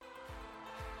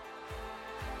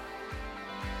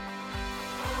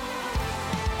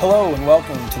Hello and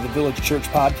welcome to the Village Church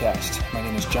Podcast. My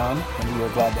name is John, and we are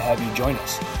glad to have you join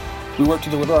us. We work to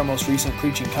deliver our most recent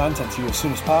preaching content to you as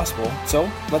soon as possible, so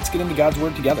let's get into God's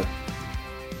Word together.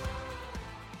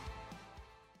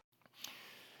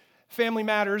 Family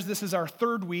Matters, this is our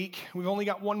third week. We've only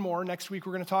got one more. Next week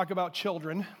we're going to talk about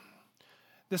children.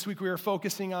 This week we are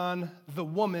focusing on the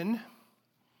woman,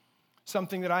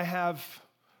 something that I have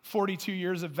 42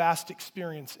 years of vast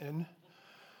experience in.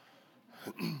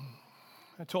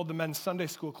 I told the men's Sunday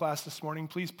school class this morning,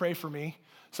 please pray for me.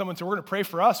 Someone said, we're going to pray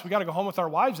for us. We got to go home with our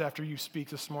wives after you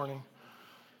speak this morning.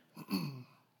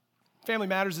 Family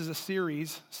Matters is a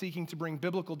series seeking to bring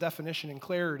biblical definition and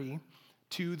clarity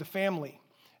to the family,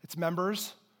 its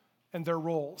members, and their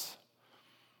roles.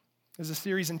 It is a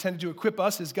series intended to equip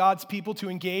us as God's people to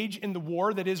engage in the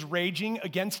war that is raging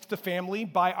against the family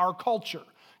by our culture.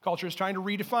 Culture is trying to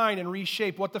redefine and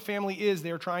reshape what the family is.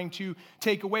 They are trying to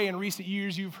take away. In recent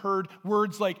years, you've heard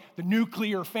words like the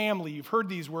nuclear family. You've heard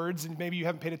these words, and maybe you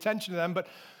haven't paid attention to them, but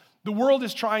the world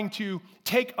is trying to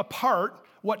take apart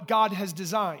what God has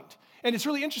designed. And it's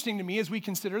really interesting to me as we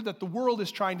consider that the world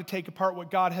is trying to take apart what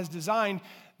God has designed,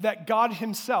 that God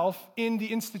himself, in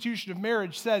the institution of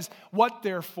marriage, says, what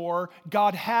therefore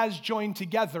God has joined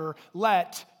together,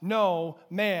 let no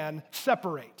man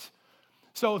separate.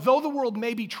 So though the world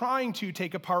may be trying to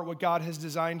take apart what God has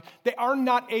designed, they are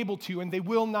not able to, and they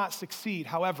will not succeed.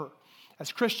 However,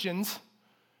 as Christians,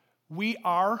 we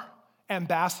are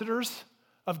ambassadors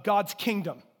of God's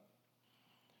kingdom.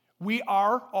 We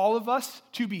are, all of us,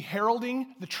 to be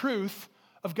heralding the truth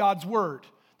of God's word.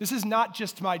 This is not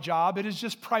just my job. It is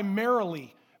just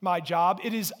primarily my job.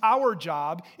 It is our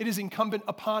job. It is incumbent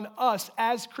upon us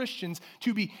as Christians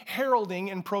to be heralding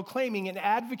and proclaiming and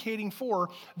advocating for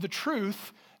the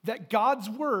truth that God's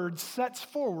word sets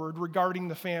forward regarding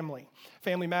the family.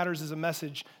 Family Matters is a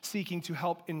message seeking to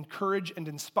help encourage and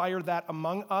inspire that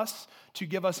among us, to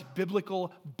give us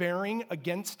biblical bearing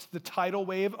against the tidal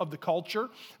wave of the culture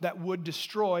that would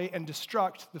destroy and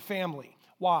destruct the family.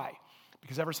 Why?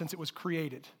 Because ever since it was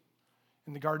created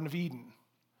in the Garden of Eden,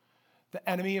 the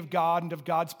enemy of God and of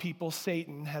God's people,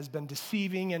 Satan, has been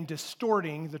deceiving and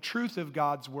distorting the truth of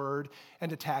God's word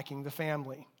and attacking the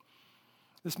family.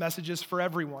 This message is for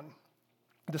everyone.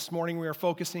 This morning we are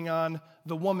focusing on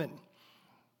the woman.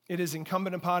 It is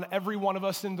incumbent upon every one of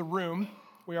us in the room.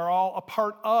 We are all a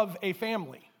part of a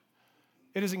family.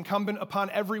 It is incumbent upon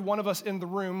every one of us in the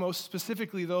room, most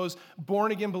specifically those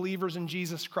born-again believers in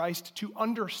Jesus Christ, to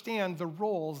understand the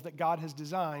roles that God has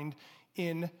designed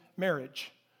in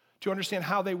marriage, to understand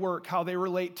how they work, how they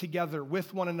relate together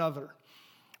with one another.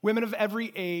 Women of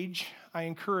every age, I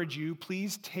encourage you,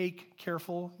 please take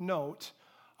careful note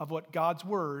of what God's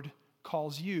word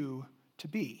calls you to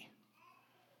be.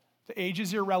 The age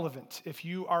is irrelevant. If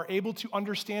you are able to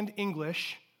understand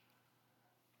English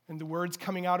and the words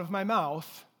coming out of my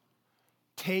mouth,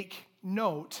 take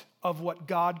note of what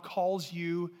God calls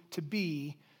you to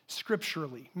be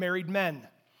scripturally. Married men,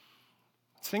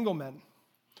 single men,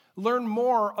 learn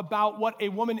more about what a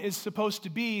woman is supposed to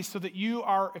be so that you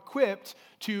are equipped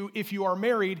to, if you are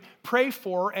married, pray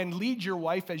for and lead your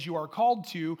wife as you are called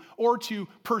to, or to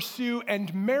pursue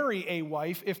and marry a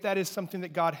wife if that is something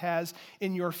that God has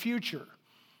in your future.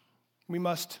 We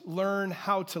must learn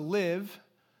how to live,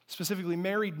 specifically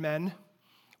married men,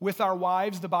 with our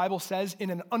wives, the Bible says, in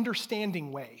an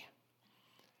understanding way,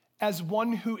 as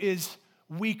one who is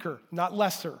weaker, not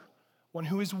lesser, one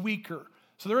who is weaker.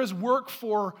 So there is work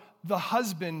for the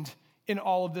husband in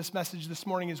all of this message this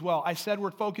morning as well. I said we're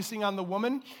focusing on the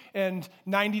woman, and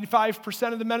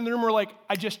 95% of the men in the room were like,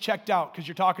 I just checked out because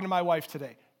you're talking to my wife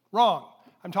today. Wrong.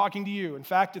 I'm talking to you. In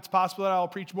fact, it's possible that I'll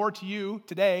preach more to you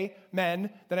today,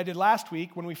 men, than I did last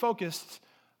week when we focused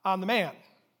on the man.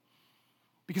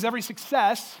 Because every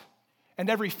success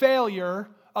and every failure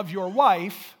of your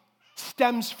wife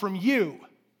stems from you.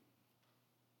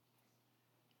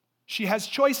 She has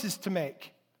choices to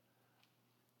make.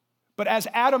 But as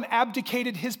Adam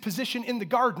abdicated his position in the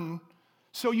garden,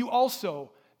 so you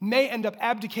also may end up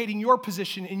abdicating your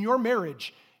position in your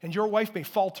marriage, and your wife may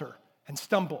falter and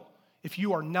stumble if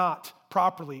you are not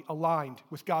properly aligned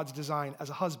with God's design as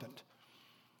a husband.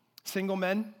 Single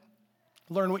men,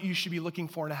 learn what you should be looking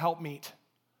for in a helpmeet.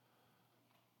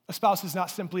 A spouse is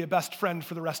not simply a best friend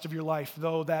for the rest of your life,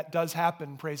 though that does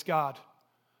happen, praise God.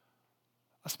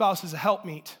 A spouse is a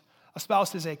helpmeet. A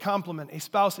spouse is a complement. A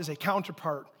spouse is a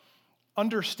counterpart.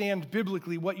 Understand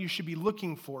biblically what you should be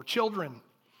looking for. Children,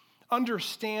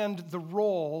 understand the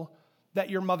role that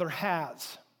your mother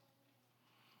has.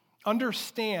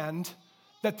 Understand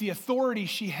that the authority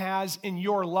she has in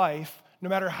your life, no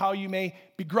matter how you may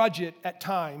begrudge it at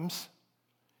times,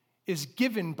 is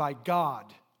given by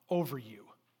God over you.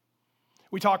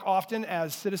 We talk often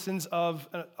as citizens of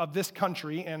this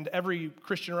country, and every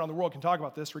Christian around the world can talk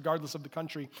about this regardless of the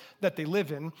country that they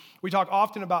live in. We talk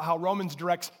often about how Romans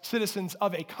directs citizens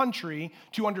of a country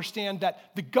to understand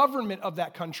that the government of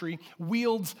that country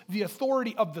wields the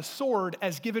authority of the sword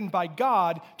as given by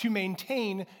God to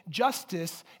maintain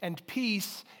justice and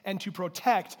peace and to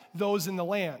protect those in the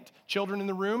land. Children in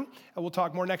the room, and we'll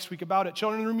talk more next week about it.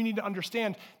 Children in the room, you need to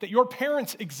understand that your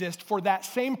parents exist for that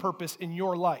same purpose in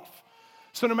your life.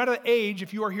 So no matter the age,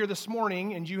 if you are here this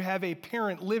morning and you have a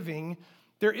parent living,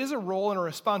 there is a role and a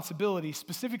responsibility,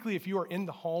 specifically if you are in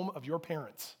the home of your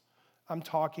parents. I'm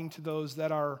talking to those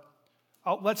that are,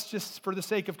 let's just, for the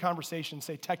sake of conversation,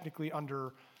 say technically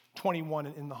under 21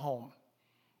 and in the home.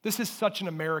 This is such an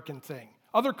American thing.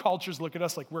 Other cultures look at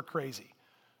us like we're crazy.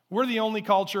 We're the only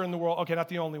culture in the world, okay, not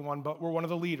the only one, but we're one of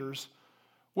the leaders,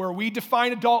 where we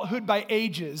define adulthood by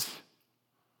ages.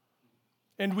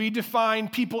 And we define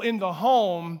people in the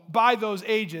home by those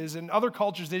ages. And other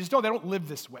cultures, they don't live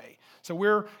this way. So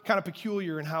we're kind of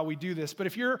peculiar in how we do this. But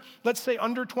if you're, let's say,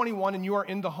 under 21 and you are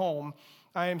in the home,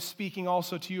 I am speaking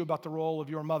also to you about the role of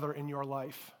your mother in your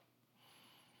life.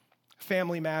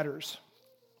 Family matters.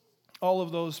 All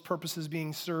of those purposes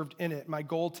being served in it. My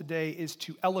goal today is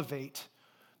to elevate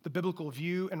the biblical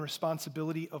view and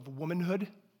responsibility of womanhood,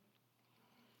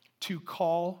 to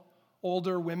call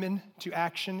older women to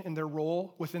action in their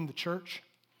role within the church,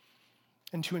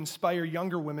 and to inspire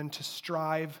younger women to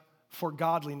strive for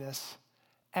godliness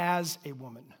as a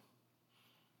woman.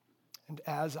 And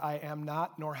as I am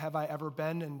not, nor have I ever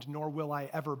been, and nor will I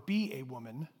ever be a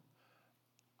woman,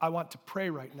 I want to pray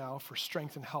right now for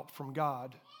strength and help from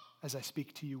God as I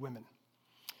speak to you women.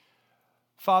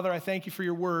 Father, I thank you for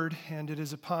your word, and it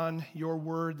is upon your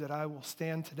word that I will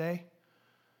stand today.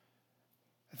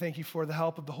 I thank you for the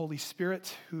help of the Holy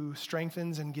Spirit who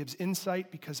strengthens and gives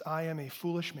insight because I am a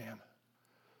foolish man.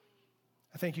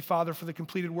 I thank you, Father, for the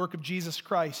completed work of Jesus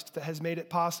Christ that has made it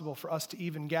possible for us to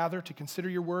even gather to consider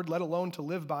your word, let alone to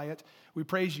live by it. We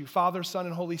praise you, Father, Son,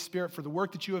 and Holy Spirit, for the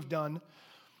work that you have done.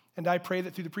 And I pray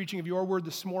that through the preaching of your word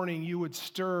this morning, you would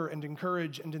stir and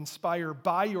encourage and inspire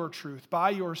by your truth, by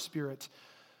your Spirit,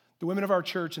 the women of our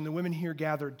church and the women here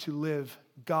gathered to live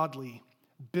godly,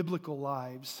 biblical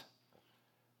lives,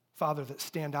 Father, that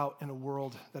stand out in a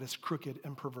world that is crooked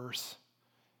and perverse.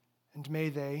 And may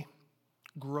they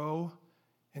grow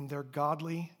in their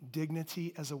godly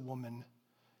dignity as a woman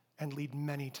and lead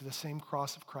many to the same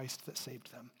cross of Christ that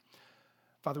saved them.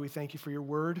 Father, we thank you for your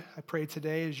word. I pray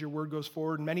today as your word goes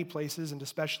forward in many places, and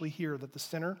especially here, that the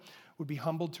sinner would be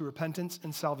humbled to repentance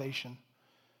and salvation.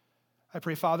 I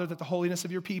pray, Father, that the holiness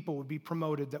of your people would be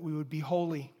promoted, that we would be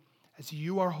holy as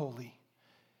you are holy.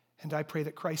 And I pray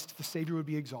that Christ, the Savior, would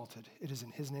be exalted. It is in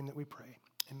his name that we pray.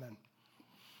 Amen.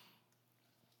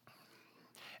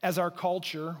 As our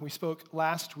culture, we spoke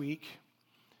last week,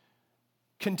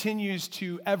 continues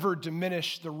to ever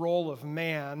diminish the role of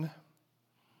man,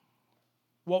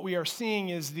 what we are seeing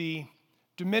is the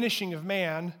diminishing of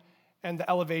man and the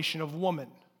elevation of woman.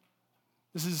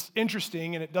 This is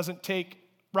interesting, and it doesn't take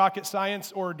rocket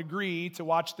science or a degree to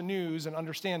watch the news and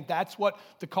understand that's what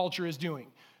the culture is doing.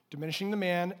 Diminishing the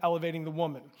man, elevating the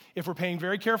woman. If we're paying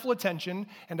very careful attention,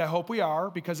 and I hope we are,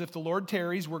 because if the Lord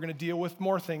tarries, we're going to deal with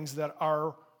more things that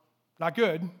are not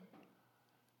good.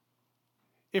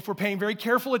 If we're paying very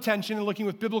careful attention and looking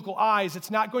with biblical eyes,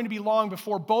 it's not going to be long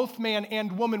before both man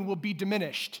and woman will be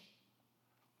diminished.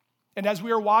 And as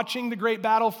we are watching the great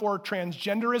battle for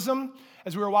transgenderism,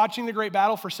 as we are watching the great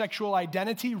battle for sexual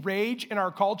identity rage in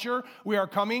our culture, we are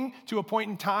coming to a point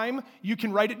in time, you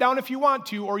can write it down if you want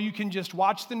to, or you can just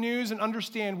watch the news and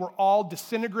understand we're all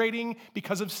disintegrating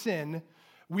because of sin.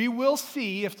 We will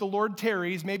see, if the Lord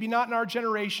tarries, maybe not in our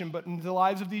generation, but in the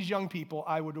lives of these young people,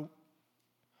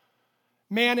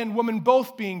 man and woman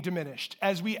both being diminished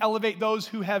as we elevate those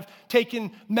who have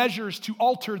taken measures to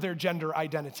alter their gender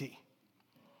identity.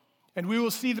 And we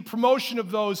will see the promotion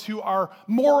of those who are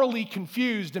morally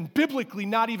confused and biblically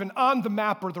not even on the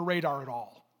map or the radar at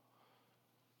all.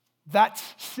 That's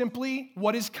simply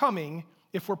what is coming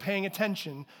if we're paying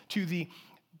attention to the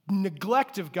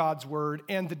neglect of God's word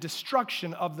and the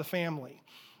destruction of the family.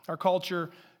 Our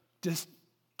culture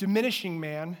diminishing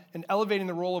man and elevating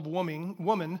the role of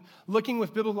woman, looking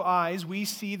with biblical eyes, we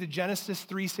see the Genesis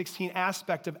 3:16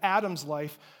 aspect of Adam's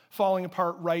life falling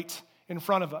apart right in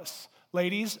front of us.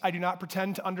 Ladies, I do not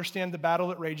pretend to understand the battle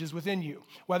that rages within you.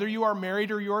 Whether you are married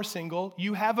or you are single,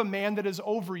 you have a man that is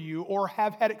over you or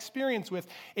have had experience with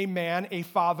a man, a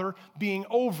father, being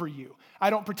over you. I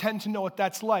don't pretend to know what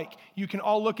that's like. You can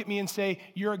all look at me and say,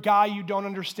 you're a guy, you don't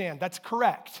understand. That's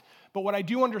correct. But what I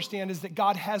do understand is that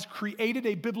God has created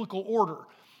a biblical order.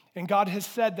 And God has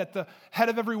said that the head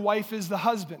of every wife is the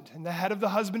husband, and the head of the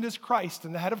husband is Christ,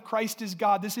 and the head of Christ is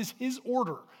God. This is his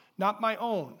order, not my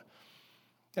own.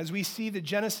 As we see the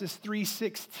Genesis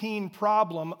 3:16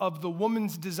 problem of the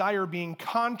woman's desire being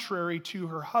contrary to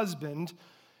her husband,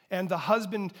 and the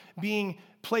husband being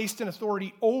placed in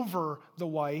authority over the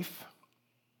wife,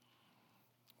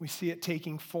 we see it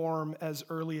taking form as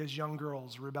early as young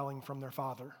girls rebelling from their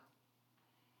father.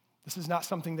 This is not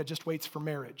something that just waits for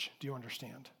marriage, do you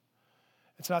understand?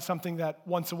 It's not something that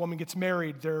once a woman gets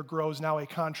married, there grows now a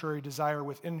contrary desire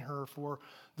within her for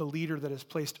the leader that is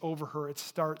placed over her. It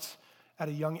starts at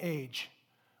a young age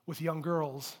with young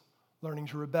girls learning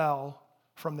to rebel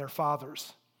from their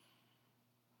fathers.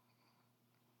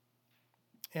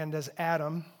 And as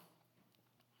Adam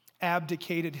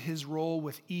abdicated his role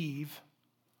with Eve,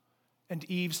 and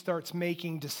Eve starts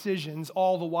making decisions,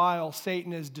 all the while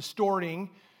Satan is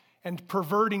distorting and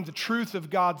perverting the truth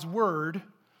of God's word,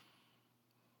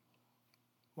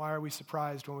 why are we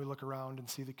surprised when we look around and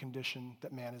see the condition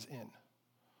that man is in?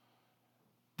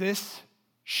 This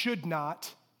should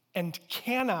not and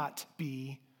cannot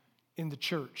be in the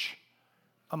church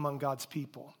among God's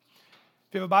people.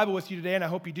 If you have a Bible with you today, and I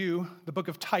hope you do, the book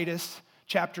of Titus,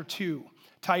 chapter 2.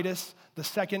 Titus, the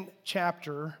second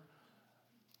chapter.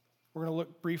 We're going to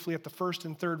look briefly at the first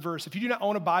and third verse. If you do not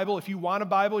own a Bible, if you want a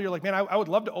Bible, you're like, man, I would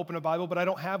love to open a Bible, but I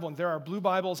don't have one. There are blue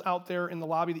Bibles out there in the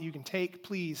lobby that you can take.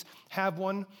 Please have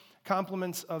one.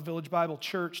 Compliments of Village Bible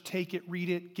Church. Take it, read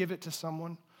it, give it to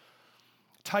someone.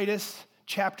 Titus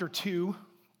chapter 2.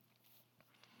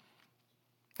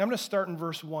 I'm going to start in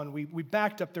verse 1. We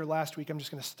backed up there last week. I'm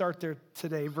just going to start there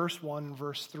today, verse 1 and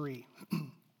verse 3.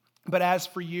 But as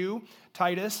for you,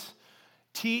 Titus,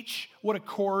 teach what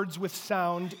accords with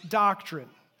sound doctrine.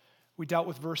 We dealt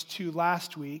with verse 2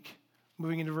 last week,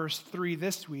 moving into verse 3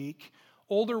 this week.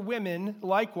 Older women,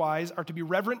 likewise, are to be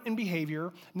reverent in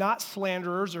behavior, not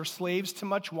slanderers or slaves to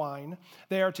much wine.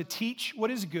 They are to teach what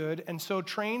is good, and so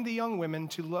train the young women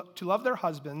to love their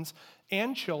husbands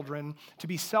and children, to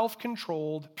be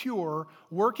self-controlled, pure,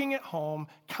 working at home,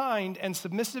 kind, and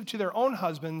submissive to their own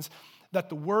husbands, that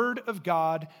the word of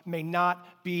God may not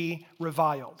be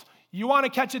reviled. You want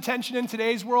to catch attention in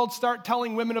today's world? Start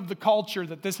telling women of the culture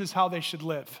that this is how they should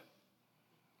live.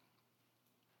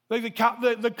 Like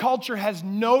the culture has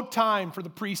no time for the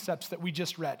precepts that we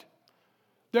just read.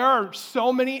 There are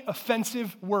so many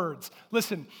offensive words.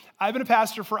 Listen, I've been a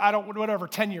pastor for,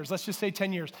 10 years. Let's just say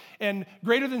 10 years. And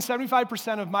greater than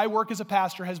 75% of my work as a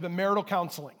pastor has been marital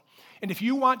counseling. And if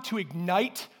you want to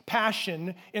ignite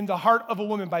passion in the heart of a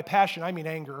woman, by passion, I mean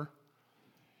anger,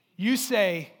 you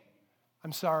say,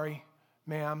 I'm sorry,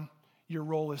 ma'am, your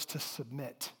role is to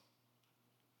submit.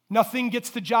 Nothing gets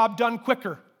the job done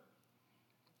quicker.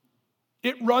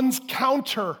 It runs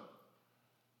counter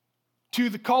to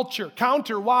the culture.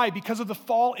 Counter, why? Because of the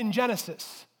fall in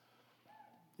Genesis.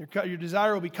 Your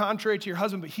desire will be contrary to your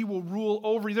husband, but he will rule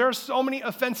over you. There are so many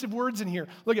offensive words in here.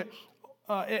 Look at,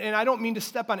 and I don't mean to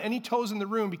step on any toes in the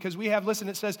room, because we have, listen,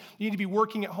 it says you need to be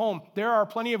working at home. There are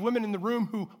plenty of women in the room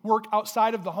who work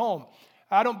outside of the home.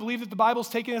 I don't believe that the Bible's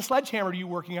taking a sledgehammer to you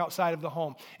working outside of the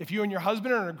home. If you and your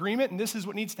husband are in agreement and this is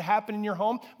what needs to happen in your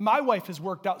home, my wife has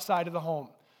worked outside of the home.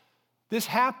 This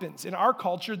happens. In our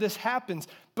culture, this happens.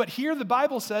 But here the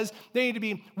Bible says they need to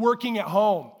be working at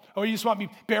home. Oh, you just want me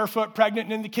barefoot, pregnant,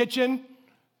 and in the kitchen?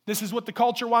 This is what the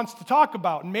culture wants to talk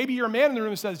about. And maybe you're a man in the room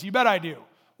who says, you bet I do.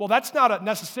 Well, that's not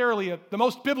necessarily the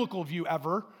most biblical view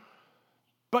ever.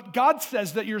 But God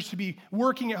says that you're to be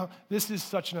working at home. This is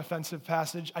such an offensive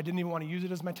passage. I didn't even want to use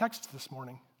it as my text this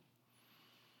morning.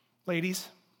 Ladies,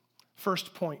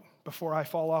 first point before I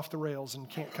fall off the rails and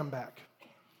can't come back.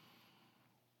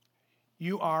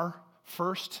 You are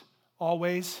first,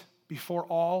 always, before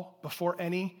all, before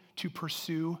any, to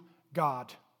pursue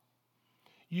God.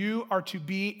 You are to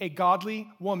be a godly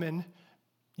woman.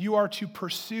 You are to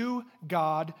pursue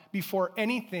God before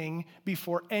anything,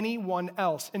 before anyone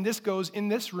else. And this goes in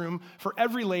this room for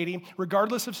every lady,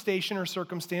 regardless of station or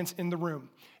circumstance in the room.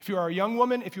 If you are a young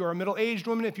woman, if you are a middle-aged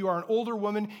woman, if you are an older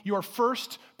woman, your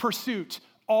first pursuit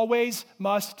always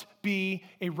must be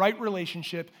a right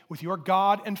relationship with your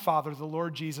God and Father, the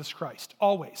Lord Jesus Christ.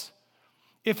 Always.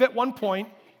 If at one point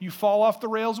you fall off the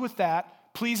rails with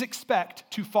that, please expect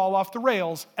to fall off the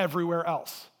rails everywhere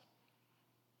else.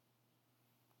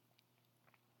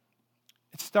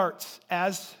 It starts,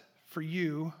 as for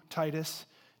you, Titus,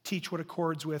 teach what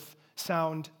accords with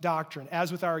sound doctrine.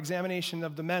 As with our examination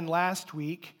of the men last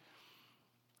week,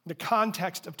 the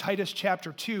context of Titus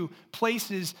chapter 2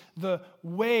 places the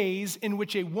ways in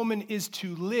which a woman is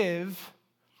to live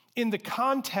in the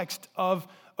context of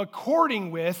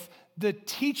according with the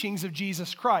teachings of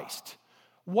Jesus Christ.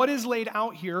 What is laid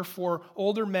out here for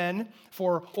older men,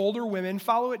 for older women?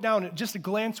 Follow it down. Just a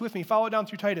glance with me. Follow it down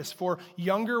through Titus. For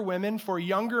younger women, for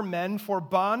younger men, for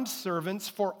bond servants,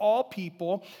 for all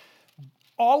people.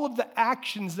 All of the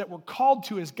actions that we're called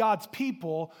to as God's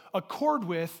people accord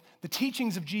with the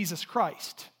teachings of Jesus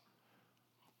Christ.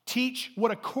 Teach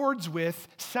what accords with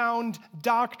sound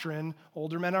doctrine.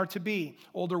 Older men are to be.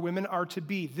 Older women are to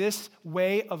be. This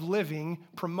way of living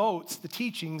promotes the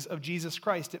teachings of Jesus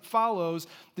Christ. It follows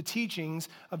the teachings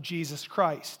of Jesus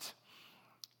Christ.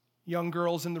 Young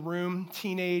girls in the room,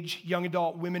 teenage, young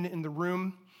adult women in the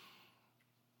room.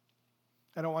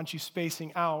 I don't want you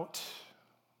spacing out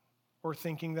or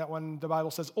thinking that when the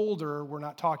Bible says older, we're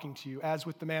not talking to you. As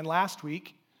with the man last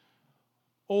week,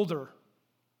 older.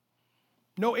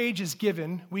 No age is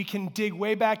given. We can dig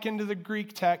way back into the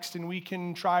Greek text and we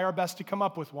can try our best to come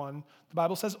up with one. The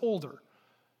Bible says older.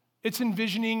 It's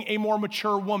envisioning a more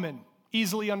mature woman,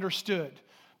 easily understood.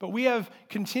 But we have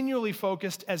continually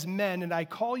focused as men, and I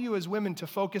call you as women to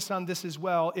focus on this as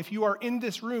well. If you are in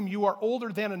this room, you are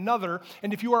older than another,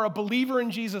 and if you are a believer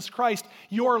in Jesus Christ,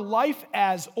 your life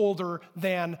as older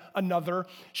than another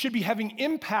should be having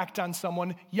impact on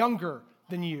someone younger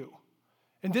than you.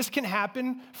 And this can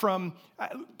happen from,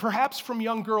 perhaps from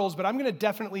young girls, but I'm going to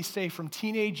definitely say from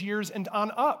teenage years and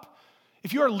on up.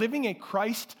 If you are living a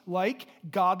Christ-like,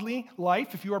 godly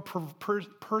life, if you are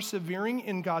persevering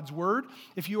in God's word,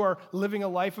 if you are living a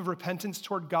life of repentance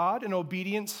toward God and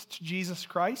obedience to Jesus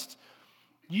Christ,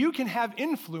 you can have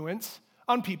influence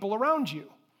on people around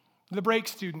you. The break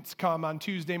students come on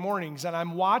Tuesday mornings, and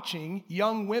I'm watching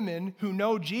young women who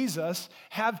know Jesus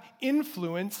have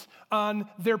influence on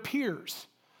their peers.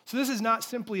 So this is not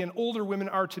simply an older women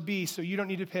are to be, so you don't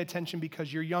need to pay attention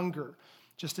because you're younger.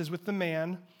 Just as with the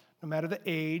man, no matter the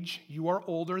age, you are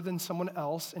older than someone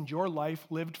else, and your life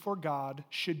lived for God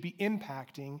should be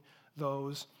impacting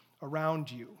those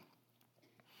around you.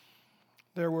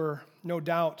 There were no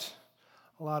doubt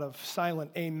a lot of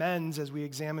silent amens as we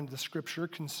examined the scripture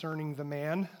concerning the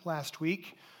man last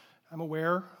week. I'm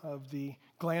aware of the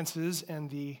glances and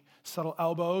the subtle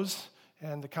elbows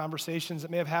and the conversations that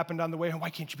may have happened on the way home. Why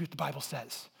can't you be what the Bible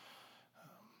says?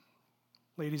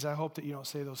 Ladies, I hope that you don't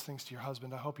say those things to your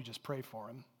husband. I hope you just pray for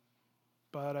him.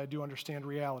 But I do understand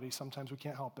reality. Sometimes we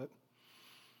can't help it.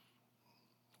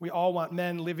 We all want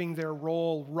men living their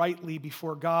role rightly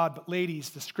before God. But ladies,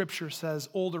 the scripture says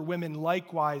older women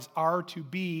likewise are to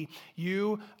be.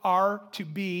 You are to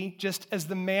be, just as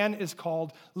the man is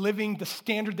called, living the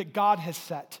standard that God has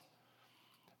set.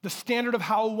 The standard of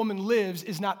how a woman lives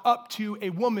is not up to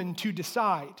a woman to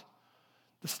decide.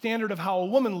 The standard of how a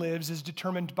woman lives is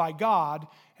determined by God,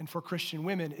 and for Christian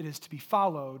women, it is to be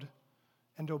followed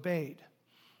and obeyed.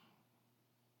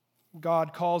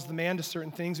 God calls the man to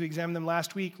certain things. We examined them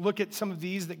last week. Look at some of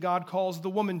these that God calls the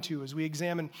woman to as we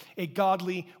examine a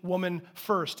godly woman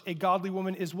first. A godly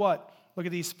woman is what? Look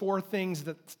at these 4 things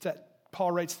that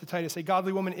Paul writes to Titus. A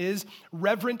godly woman is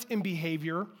reverent in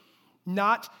behavior,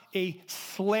 not a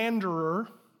slanderer,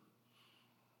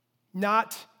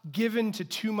 not given to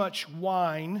too much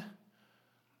wine.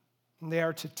 And they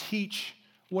are to teach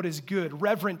what is good.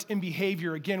 Reverent in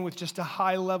behavior, again, with just a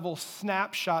high-level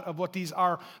snapshot of what these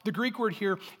are. The Greek word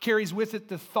here carries with it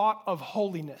the thought of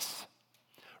holiness.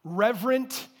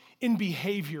 Reverent in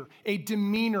behavior, a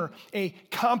demeanor, a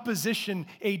composition,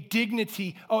 a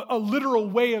dignity, a literal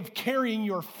way of carrying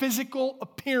your physical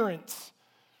appearance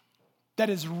that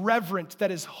is reverent,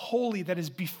 that is holy, that is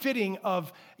befitting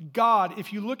of God.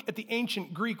 If you look at the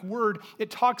ancient Greek word, it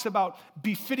talks about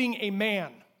befitting a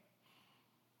man.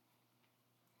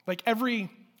 Like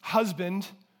every husband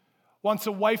wants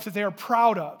a wife that they are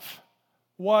proud of.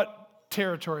 What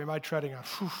territory am I treading on?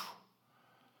 Whew.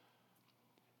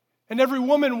 And every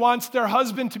woman wants their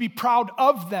husband to be proud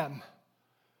of them.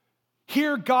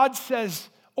 Here, God says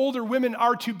older women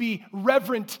are to be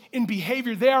reverent in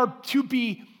behavior. They are to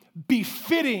be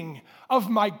befitting of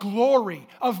my glory,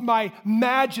 of my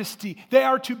majesty. They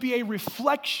are to be a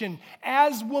reflection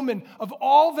as woman of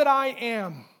all that I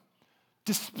am.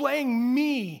 Displaying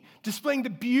me, displaying the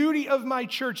beauty of my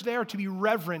church. They are to be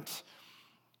reverent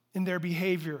in their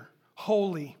behavior,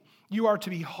 holy. You are to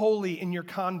be holy in your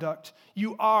conduct.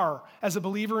 You are, as a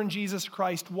believer in Jesus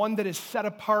Christ, one that is set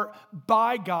apart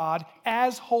by God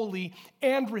as holy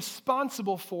and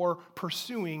responsible for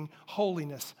pursuing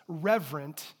holiness.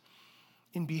 Reverent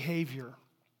in behavior,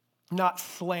 not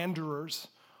slanderers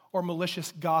or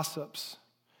malicious gossips.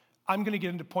 I'm going to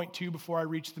get into point 2 before I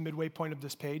reach the midway point of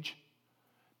this page.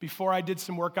 Before I did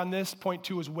some work on this, point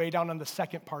 2 was way down on the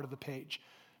second part of the page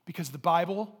because the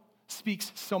Bible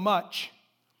speaks so much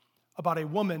about a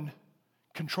woman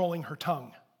controlling her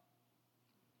tongue.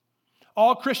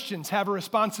 All Christians have a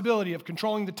responsibility of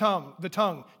controlling the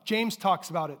tongue. James talks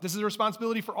about it. This is a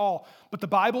responsibility for all. But the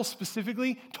Bible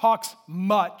specifically talks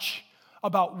much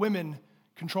about women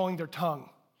controlling their tongue.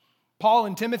 Paul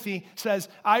in Timothy says,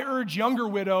 I urge younger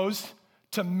widows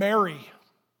to marry.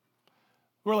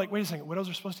 We're like, wait a second, widows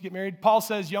are supposed to get married? Paul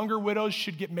says younger widows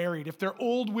should get married. If they're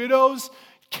old widows,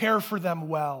 care for them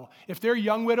well. If they're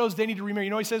young widows, they need to remarry.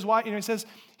 You know he says why?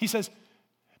 He says,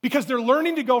 because they're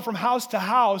learning to go from house to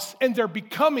house and they're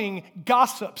becoming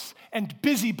gossips and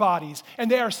busybodies and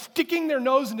they are sticking their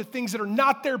nose into things that are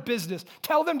not their business.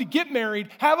 Tell them to get married,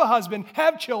 have a husband,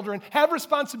 have children, have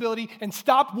responsibility, and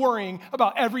stop worrying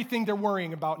about everything they're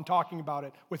worrying about and talking about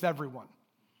it with everyone.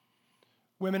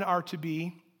 Women are to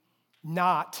be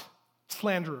not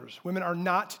slanderers. Women are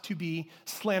not to be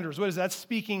slanderers. What is that?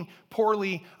 Speaking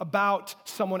poorly about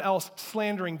someone else,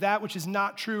 slandering that which is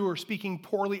not true or speaking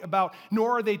poorly about,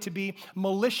 nor are they to be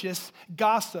malicious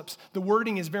gossips. The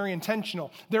wording is very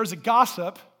intentional. There's a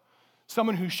gossip,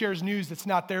 someone who shares news that's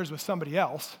not theirs with somebody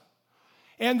else,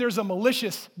 and there's a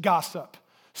malicious gossip,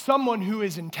 someone who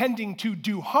is intending to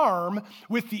do harm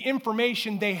with the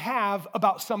information they have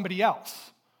about somebody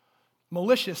else.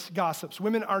 Malicious gossips.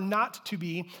 Women are not to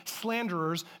be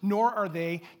slanderers, nor are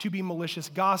they to be malicious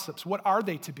gossips. What are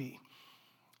they to be?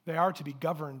 They are to be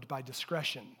governed by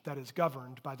discretion, that is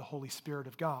governed by the Holy Spirit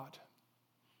of God.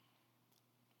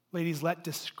 Ladies, let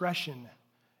discretion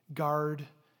guard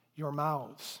your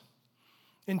mouths.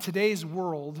 In today's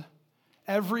world,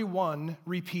 everyone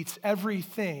repeats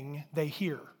everything they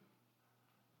hear.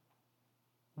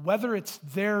 Whether it's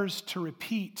theirs to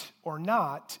repeat or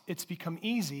not, it's become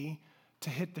easy to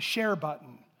hit the share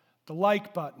button, the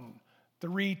like button,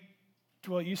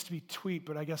 it used to be tweet,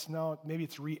 but I guess now maybe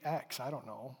it's re-X, I don't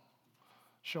know.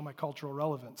 Show my cultural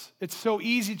relevance. It's so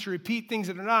easy to repeat things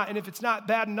that are not, and if it's not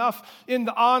bad enough in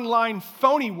the online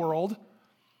phony world,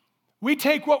 we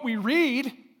take what we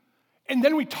read and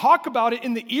then we talk about it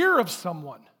in the ear of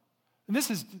someone. And this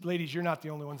is, ladies, you're not the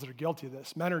only ones that are guilty of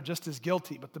this. Men are just as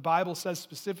guilty, but the Bible says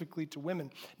specifically to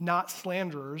women, not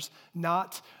slanderers,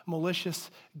 not malicious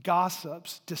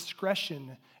gossips.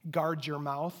 Discretion guards your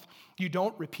mouth. You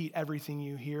don't repeat everything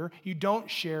you hear. You don't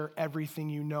share everything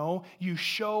you know. You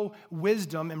show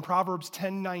wisdom, and Proverbs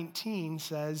 10:19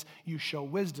 says you show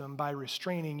wisdom by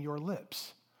restraining your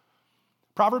lips.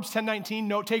 Proverbs 10:19,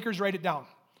 note takers, write it down.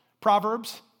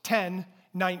 Proverbs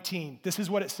 10:19, this is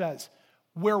what it says.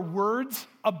 Where words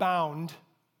abound,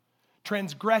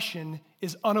 transgression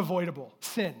is unavoidable,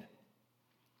 sin.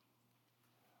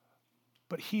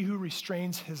 But he who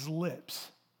restrains his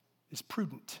lips is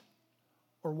prudent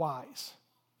or wise.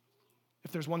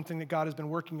 If there's one thing that God has been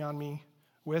working on me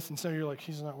with, and some of you are like,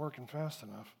 he's not working fast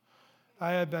enough.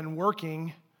 I have been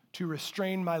working to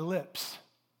restrain my lips.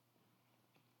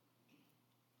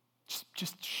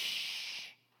 Just shh.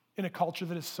 In a culture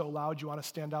that is so loud, you want to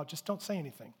stand out, just don't say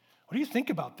anything. What do you think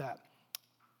about that?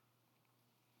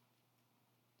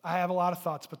 I have a lot of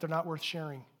thoughts, but they're not worth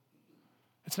sharing.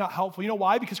 It's not helpful. You know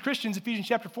why? Because Christians, Ephesians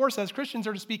chapter 4 says, Christians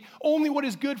are to speak only what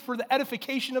is good for the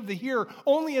edification of the hearer,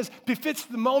 only as befits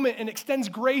the moment and extends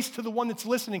grace to the one that's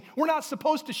listening. We're not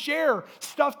supposed to share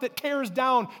stuff that tears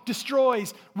down,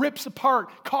 destroys, rips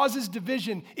apart, causes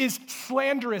division, is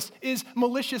slanderous, is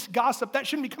malicious gossip. That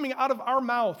shouldn't be coming out of our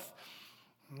mouth.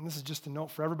 And this is just a note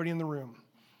for everybody in the room.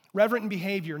 Reverent in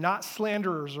behavior, not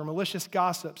slanderers or malicious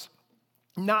gossips,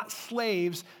 not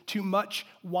slaves to much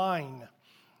wine.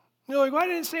 You're like, why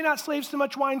did it say not slaves to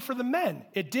much wine for the men?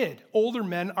 It did. Older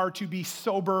men are to be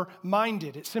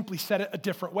sober-minded. It simply said it a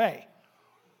different way.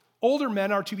 Older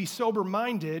men are to be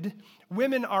sober-minded.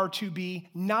 Women are to be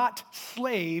not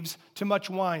slaves to much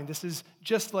wine. This is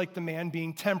just like the man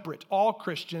being temperate. All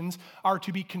Christians are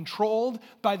to be controlled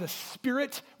by the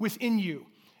Spirit within you.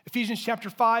 Ephesians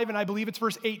chapter 5, and I believe it's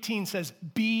verse 18, says,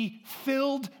 be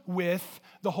filled with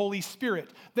the Holy Spirit.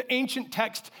 The ancient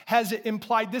text has it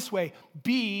implied this way,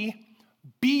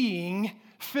 being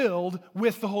filled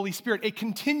with the Holy Spirit. A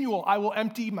continual, I will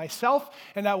empty myself,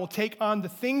 and I will take on the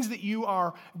things that you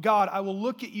are, God. I will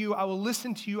look at you, I will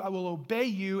listen to you, I will obey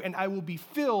you, and I will be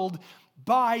filled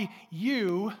by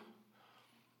you.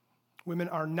 Women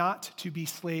are not to be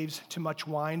slaves to much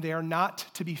wine. They are not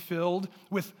to be filled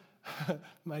with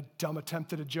my dumb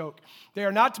attempt at a joke. They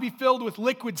are not to be filled with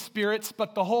liquid spirits,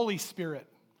 but the Holy Spirit.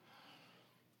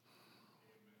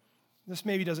 This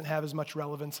maybe doesn't have as much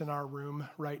relevance in our room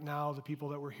right now, the people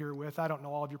that we're here with. I don't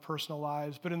know all of your personal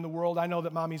lives, but in the world, I know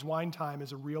that mommy's wine time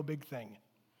is a real big thing.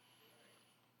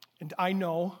 And I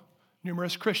know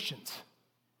numerous Christians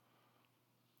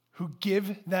who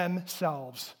give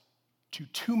themselves to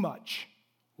too much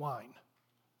wine.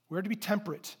 We're to be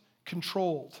temperate,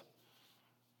 controlled.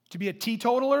 To be a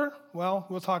teetotaler, well,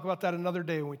 we'll talk about that another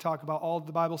day when we talk about all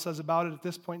the Bible says about it. At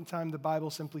this point in time, the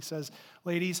Bible simply says,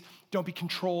 ladies, don't be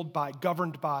controlled by,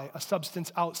 governed by a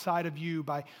substance outside of you,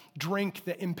 by drink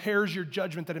that impairs your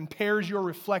judgment, that impairs your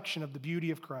reflection of the beauty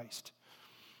of Christ.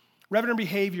 Reverent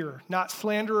behavior, not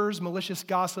slanderers, malicious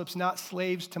gossips, not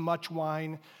slaves to much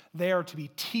wine. They are to be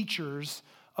teachers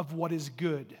of what is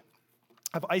good.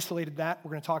 I've isolated that.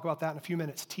 We're going to talk about that in a few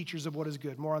minutes. Teachers of what is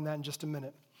good. More on that in just a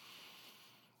minute.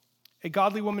 A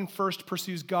godly woman first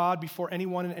pursues God before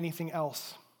anyone and anything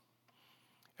else.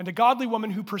 And a godly woman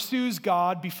who pursues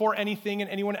God before anything and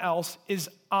anyone else is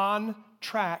on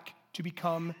track to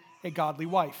become a godly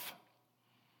wife.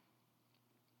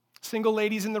 Single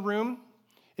ladies in the room,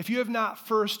 if you have not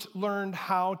first learned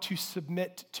how to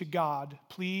submit to God,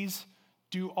 please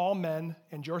do all men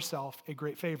and yourself a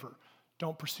great favor.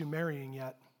 Don't pursue marrying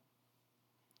yet.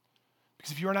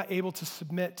 Because if you are not able to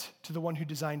submit to the one who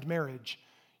designed marriage,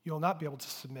 you'll not be able to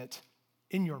submit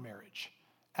in your marriage.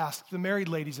 Ask the married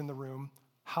ladies in the room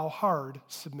how hard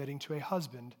submitting to a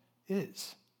husband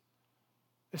is,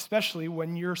 especially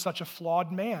when you're such a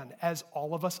flawed man, as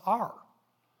all of us are.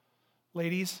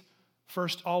 Ladies,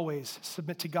 first always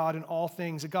submit to God in all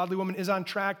things. A godly woman is on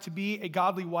track to be a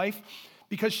godly wife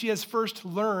because she has first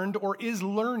learned or is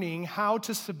learning how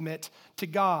to submit to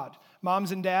God.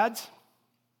 Moms and dads,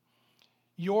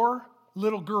 your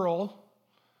little girl,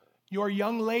 your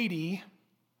young lady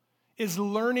is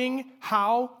learning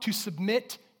how to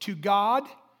submit to God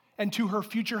and to her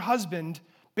future husband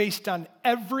based on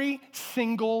every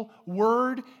single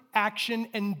word, action,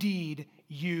 and deed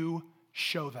you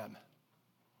show them.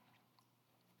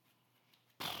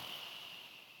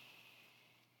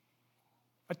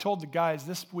 I told the guys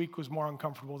this week was more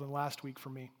uncomfortable than last week for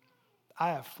me.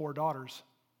 I have 4 daughters.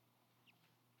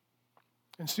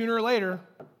 And sooner or later,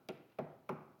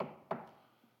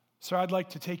 sir, I'd like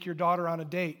to take your daughter on a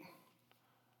date.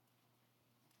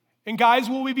 And guys,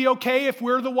 will we be okay if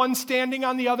we're the one standing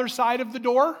on the other side of the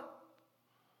door?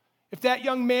 If that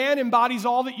young man embodies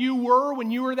all that you were when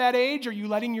you were that age, are you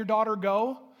letting your daughter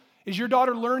go? Is your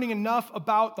daughter learning enough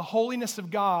about the holiness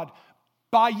of God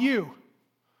by you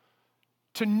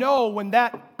to know when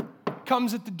that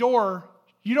comes at the door,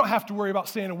 you don't have to worry about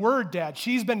saying a word, Dad.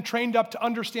 She's been trained up to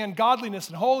understand godliness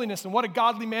and holiness and what a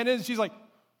godly man is. She's like,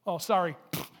 oh, sorry,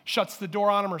 shuts the door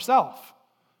on him herself.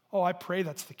 Oh, I pray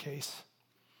that's the case.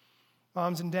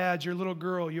 Moms and dads, your little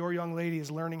girl, your young lady is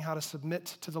learning how to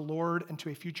submit to the Lord and to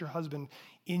a future husband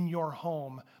in your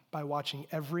home by watching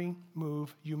every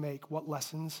move you make. What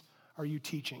lessons are you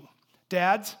teaching?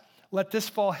 Dads, let this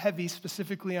fall heavy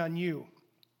specifically on you.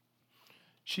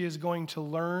 She is going to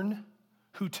learn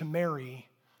who to marry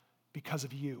because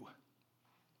of you.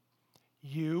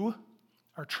 You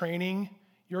are training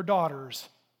your daughters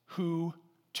who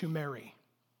to marry.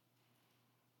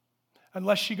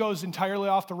 Unless she goes entirely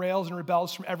off the rails and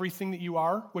rebels from everything that you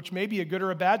are, which may be a good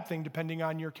or a bad thing depending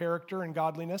on your character and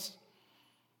godliness,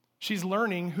 she's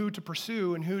learning who to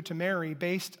pursue and who to marry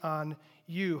based on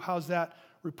you. How's that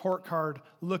report card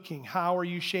looking? How are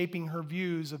you shaping her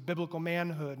views of biblical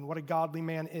manhood and what a godly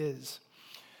man is?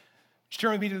 Just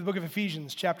turn with me to the book of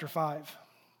Ephesians, chapter 5.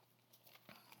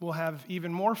 We'll have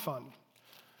even more fun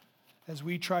as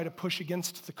we try to push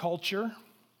against the culture.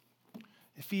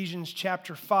 Ephesians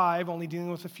chapter 5, only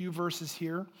dealing with a few verses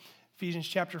here. Ephesians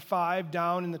chapter 5,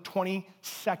 down in the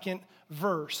 22nd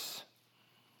verse.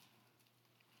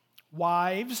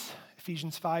 Wives,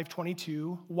 Ephesians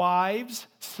 5:22, wives,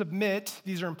 submit,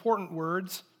 these are important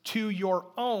words, to your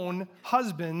own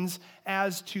husbands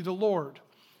as to the Lord.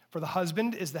 For the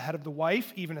husband is the head of the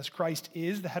wife, even as Christ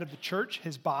is the head of the church,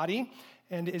 his body,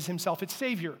 and is himself its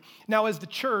Savior. Now, as the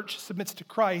church submits to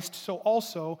Christ, so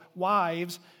also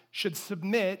wives should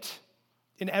submit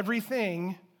in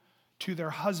everything to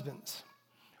their husbands.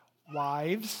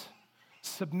 Wives,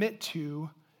 submit to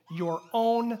your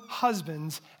own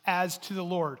husbands as to the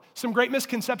Lord. Some great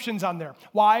misconceptions on there.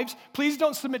 Wives, please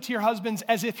don't submit to your husbands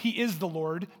as if he is the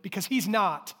Lord, because he's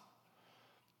not.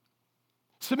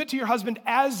 Submit to your husband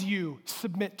as you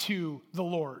submit to the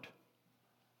Lord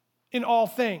in all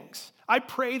things. I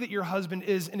pray that your husband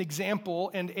is an example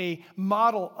and a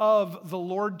model of the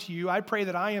Lord to you. I pray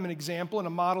that I am an example and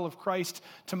a model of Christ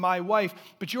to my wife.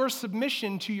 But your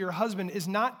submission to your husband is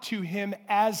not to him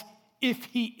as if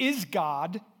he is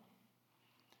God.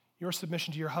 Your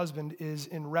submission to your husband is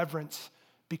in reverence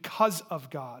because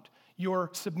of God. Your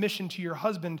submission to your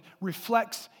husband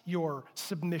reflects your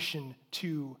submission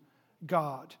to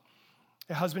God.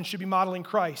 A husband should be modeling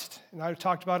Christ. And I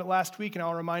talked about it last week, and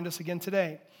I'll remind us again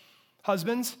today.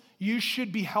 Husbands, you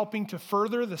should be helping to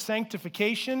further the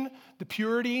sanctification, the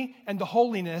purity, and the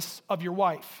holiness of your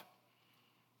wife.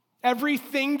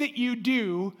 Everything that you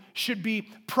do should be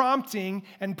prompting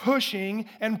and pushing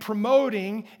and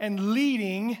promoting and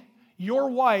leading your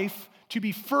wife to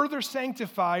be further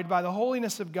sanctified by the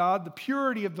holiness of God, the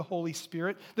purity of the Holy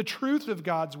Spirit, the truth of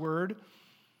God's word.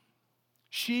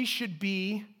 She should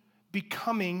be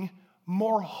becoming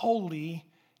more holy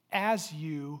as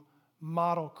you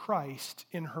model Christ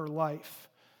in her life.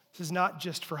 This is not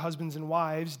just for husbands and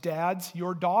wives. Dads,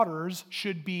 your daughters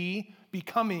should be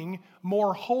becoming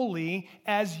more holy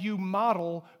as you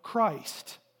model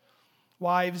Christ.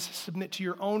 Wives, submit to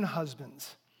your own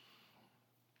husbands.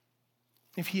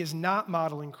 If he is not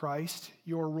modeling Christ,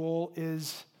 your role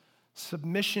is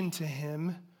submission to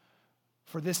him,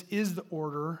 for this is the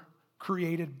order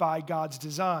created by God's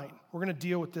design. We're going to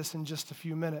deal with this in just a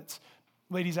few minutes.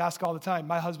 Ladies ask all the time,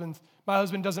 my husband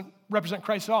doesn't represent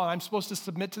Christ at all. I'm supposed to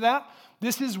submit to that?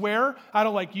 This is where, I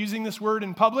don't like using this word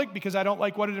in public because I don't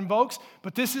like what it invokes,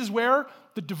 but this is where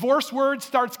the divorce word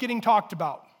starts getting talked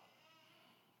about.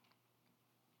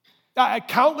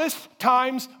 Countless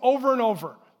times over and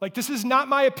over. Like, this is not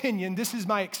my opinion, this is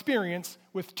my experience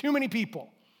with too many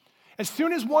people. As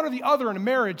soon as one or the other in a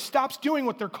marriage stops doing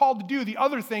what they're called to do, the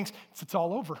other thinks, it's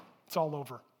all over. It's all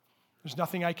over. There's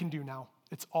nothing I can do now.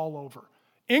 It's all over.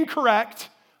 Incorrect,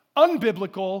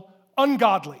 unbiblical,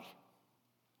 ungodly.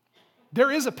 There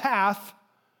is a path.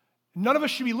 None of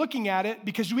us should be looking at it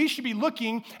because we should be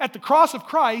looking at the cross of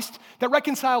Christ that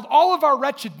reconciled all of our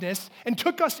wretchedness and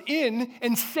took us in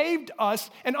and saved us,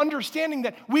 and understanding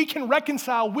that we can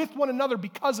reconcile with one another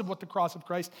because of what the cross of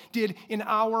Christ did in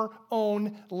our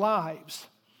own lives.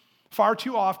 Far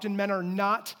too often, men are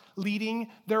not leading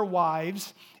their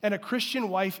wives, and a Christian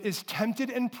wife is tempted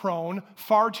and prone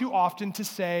far too often to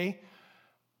say,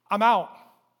 I'm out.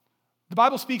 The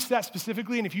Bible speaks to that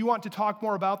specifically, and if you want to talk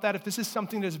more about that, if this is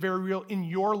something that is very real in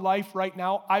your life right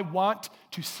now, I want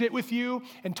to sit with you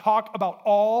and talk about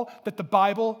all that the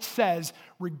Bible says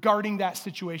regarding that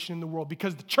situation in the world,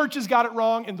 because the church has got it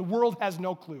wrong and the world has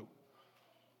no clue.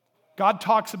 God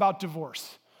talks about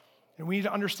divorce, and we need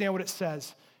to understand what it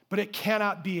says, but it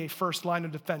cannot be a first line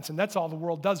of defense, and that's all the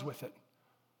world does with it.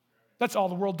 That's all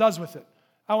the world does with it.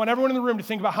 I want everyone in the room to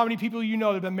think about how many people you know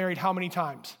that have been married how many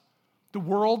times. The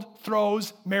world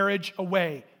throws marriage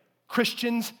away.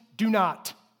 Christians do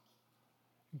not.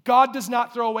 God does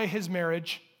not throw away his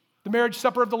marriage. The marriage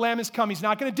supper of the Lamb is come. He's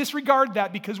not going to disregard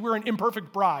that because we're an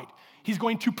imperfect bride. He's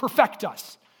going to perfect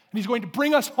us, and he's going to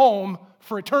bring us home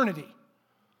for eternity.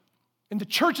 And the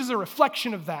church is a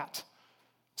reflection of that.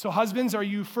 So husbands, are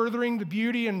you furthering the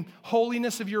beauty and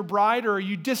holiness of your bride, or are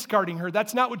you discarding her?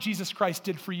 That's not what Jesus Christ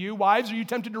did for you. Wives, are you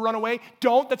tempted to run away?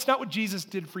 Don't. That's not what Jesus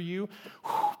did for you.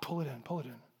 Whew, pull it in, pull it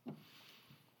in.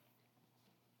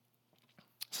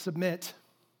 Submit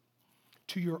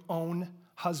to your own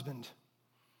husband.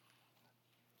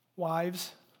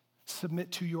 Wives,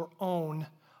 submit to your own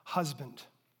husband.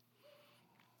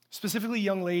 Specifically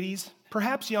young ladies,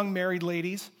 perhaps young married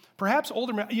ladies, perhaps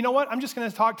older. You know what? I'm just going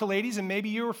to talk to ladies, and maybe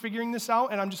you are figuring this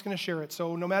out, and I'm just going to share it.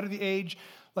 So no matter the age,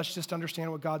 let's just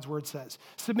understand what God's word says.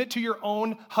 Submit to your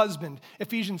own husband.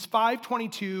 Ephesians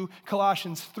 5:22,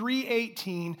 Colossians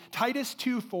 3:18, Titus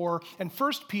 2:4, and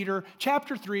 1 Peter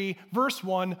chapter 3, verse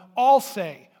 1 all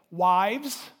say,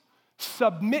 wives,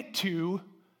 submit to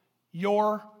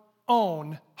your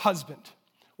own husband.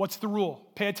 What's the rule?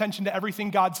 Pay attention to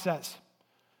everything God says.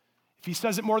 If he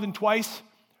says it more than twice,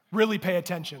 really pay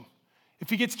attention. If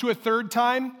he gets to a third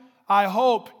time, I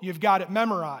hope you've got it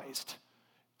memorized.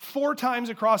 4 times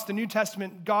across the New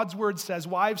Testament, God's word says,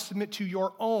 wives, submit to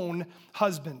your own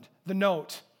husband. The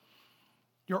note,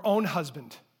 your own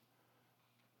husband.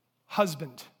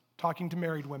 Husband, talking to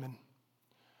married women,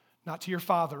 not to your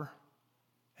father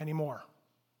anymore.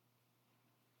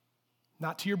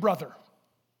 Not to your brother.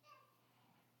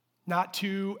 Not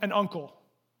to an uncle.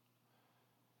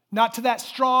 Not to that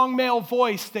strong male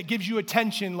voice that gives you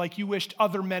attention like you wished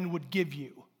other men would give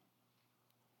you.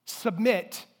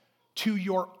 Submit to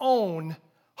your own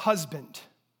husband.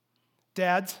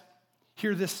 Dads,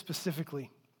 hear this specifically.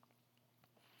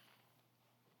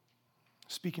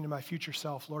 Speaking to my future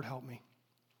self, Lord help me.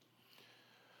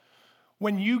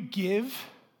 When you give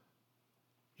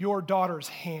your daughter's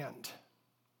hand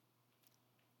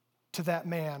to that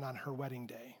man on her wedding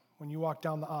day, when you walk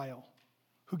down the aisle,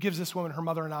 who gives this woman her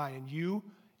mother and I, and you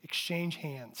exchange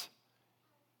hands.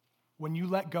 When you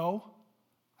let go,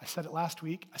 I said it last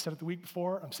week, I said it the week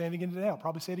before, I'm saying it again today, I'll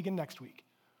probably say it again next week.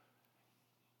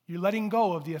 You're letting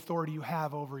go of the authority you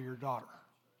have over your daughter.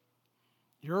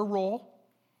 Your role,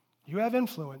 you have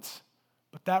influence,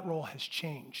 but that role has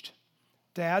changed.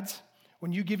 Dads,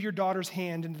 when you give your daughter's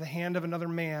hand into the hand of another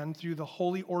man through the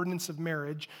holy ordinance of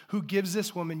marriage, who gives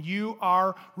this woman, you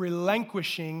are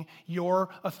relinquishing your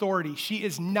authority. She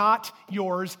is not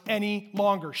yours any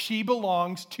longer. She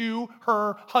belongs to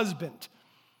her husband.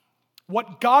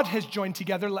 What God has joined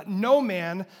together, let no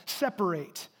man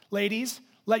separate. Ladies,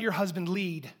 let your husband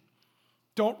lead.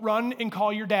 Don't run and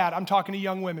call your dad. I'm talking to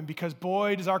young women because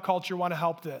boy, does our culture want to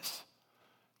help this.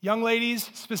 Young ladies,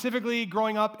 specifically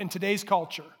growing up in today's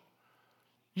culture,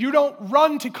 you don't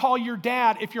run to call your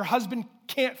dad if your husband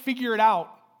can't figure it out.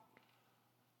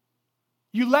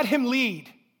 You let him lead.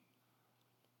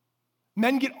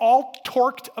 Men get all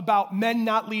torqued about men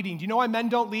not leading. Do you know why men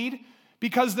don't lead?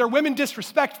 Because their women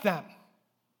disrespect them.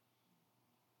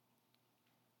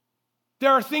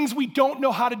 There are things we don't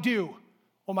know how to do.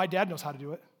 Well, my dad knows how to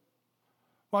do it.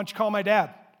 Why don't you call my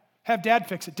dad? Have dad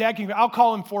fix it. I'll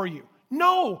call him for you.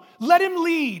 No, let him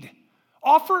lead.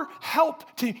 Offer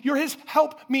help to, you're his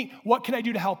help me. What can I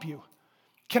do to help you?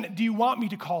 Do you want me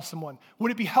to call someone? Would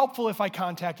it be helpful if I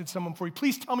contacted someone for you?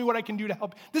 Please tell me what I can do to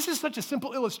help. This is such a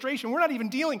simple illustration. We're not even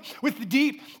dealing with the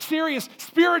deep, serious,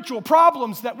 spiritual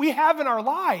problems that we have in our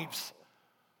lives.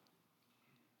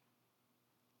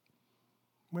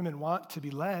 Women want to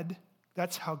be led.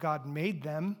 That's how God made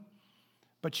them.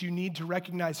 But you need to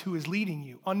recognize who is leading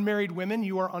you. Unmarried women,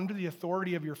 you are under the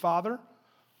authority of your father.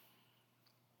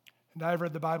 And I've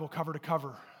read the Bible cover to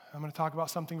cover. I'm going to talk about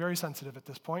something very sensitive at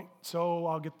this point, so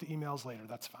I'll get the emails later.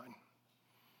 That's fine.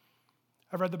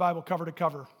 I've read the Bible cover to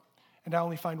cover, and I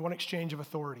only find one exchange of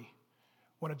authority: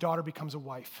 when a daughter becomes a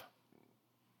wife.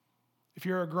 If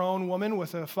you're a grown woman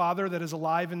with a father that is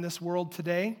alive in this world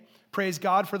today, praise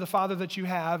God for the father that you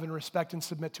have and respect and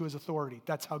submit to his authority.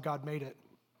 That's how God made it.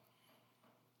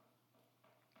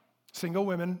 Single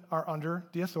women are under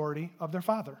the authority of their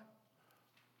father.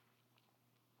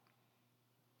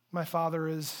 My father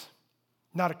is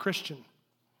not a Christian.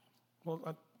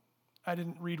 Well, I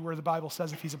didn't read where the Bible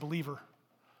says if he's a believer.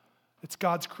 It's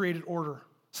God's created order.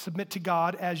 Submit to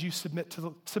God as you submit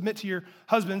to your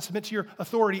husband, submit to your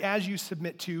authority as you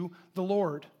submit to the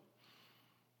Lord.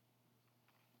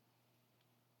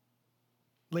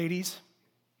 Ladies,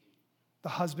 the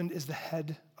husband is the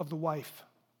head of the wife.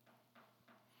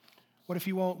 What if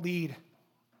he won't lead?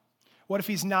 What if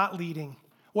he's not leading?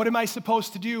 What am I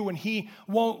supposed to do when he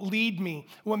won't lead me?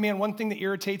 Well, man, one thing that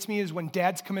irritates me is when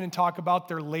dads come in and talk about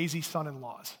their lazy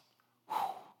son-in-laws.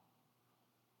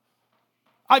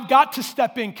 I've got to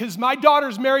step in because my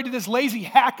daughter's married to this lazy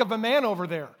hack of a man over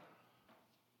there.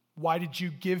 Why did you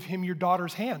give him your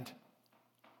daughter's hand?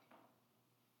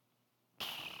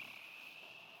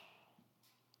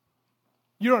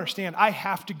 You don't understand. I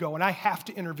have to go and I have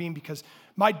to intervene because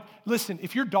listen,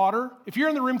 if you're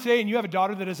in the room today and you have a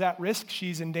daughter that is at risk,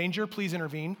 she's in danger, please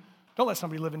intervene. Don't let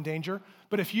somebody live in danger.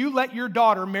 But if you let your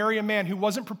daughter marry a man who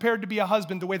wasn't prepared to be a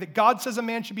husband the way that God says a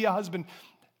man should be a husband,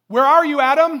 where are you,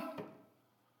 Adam?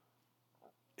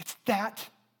 It's that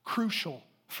crucial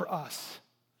for us.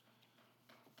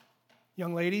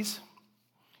 Young ladies,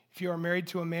 if you are married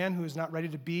to a man who is not ready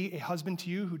to be a husband to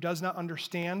you, who does not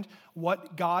understand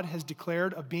what God has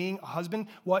declared of being a husband,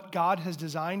 what God has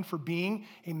designed for being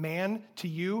a man to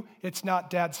you, it's not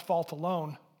dad's fault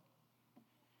alone.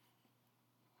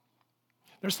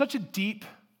 There's such a deep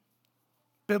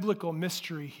biblical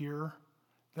mystery here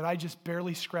that I just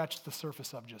barely scratched the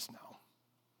surface of just now.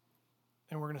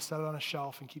 And we're going to set it on a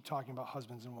shelf and keep talking about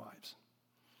husbands and wives,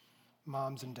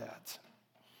 moms and dads.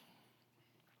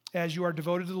 As you are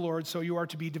devoted to the Lord, so you are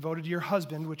to be devoted to your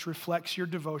husband, which reflects your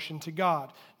devotion to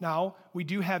God. Now, we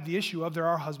do have the issue of there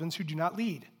are husbands who do not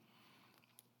lead.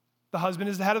 The husband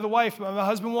is the head of the wife, but the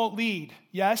husband won't lead.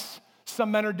 Yes,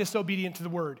 some men are disobedient to the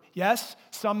word. Yes,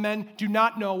 some men do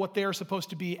not know what they are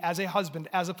supposed to be as a husband,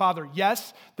 as a father.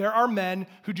 Yes, there are men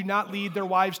who do not lead their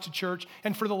wives to church.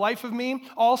 And for the life of me,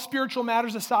 all spiritual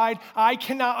matters aside, I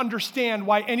cannot understand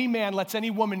why any man lets any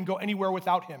woman go anywhere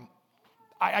without him.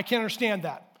 I can't understand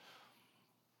that.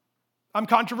 I'm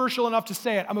controversial enough to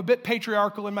say it. I'm a bit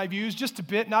patriarchal in my views, just a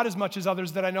bit, not as much as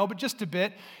others that I know, but just a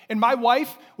bit. And my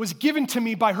wife was given to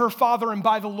me by her father and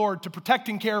by the Lord to protect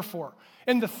and care for.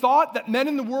 And the thought that men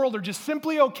in the world are just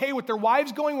simply okay with their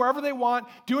wives going wherever they want,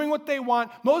 doing what they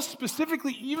want, most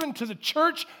specifically even to the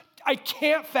church, I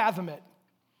can't fathom it.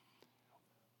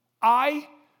 I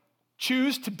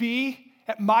choose to be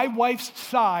at my wife's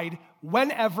side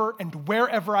whenever and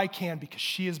wherever I can because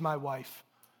she is my wife.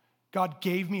 God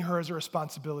gave me her as a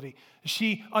responsibility. Is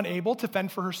she unable to fend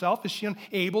for herself? Is she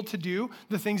unable to do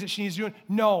the things that she needs to do?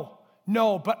 No,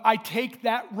 but I take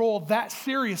that role that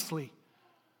seriously.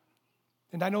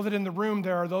 And I know that in the room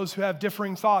there are those who have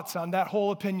differing thoughts on that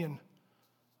whole opinion.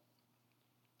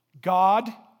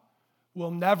 God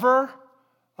will never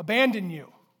abandon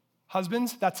you.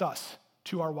 Husbands, that's us,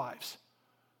 to our wives.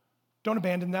 Don't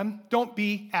abandon them. Don't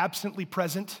be absently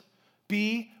present.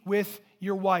 Be with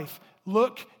your wife.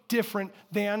 Look different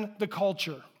than the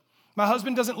culture. My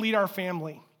husband doesn't lead our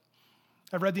family.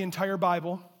 I've read the entire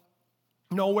Bible.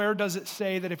 Nowhere does it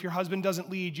say that if your husband doesn't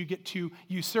lead, you get to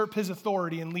usurp his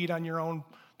authority and lead on your own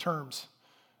terms.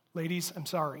 Ladies, I'm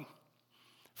sorry.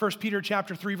 1 Peter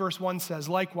chapter 3, verse 1 says,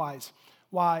 likewise,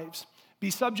 wives, be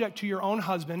subject to your own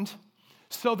husband,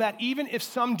 so that even if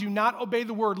some do not obey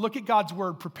the word, look at God's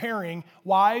word, preparing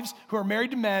wives who are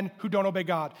married to men who don't obey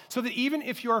God. So that even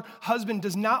if your husband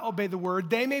does not obey the word,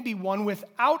 they may be won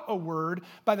without a word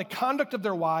by the conduct of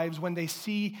their wives when they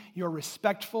see your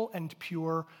respectful and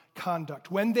pure conduct.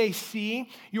 When they see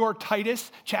your Titus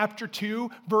chapter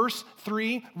 2, verse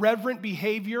 3, reverent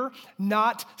behavior,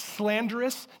 not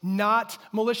slanderous, not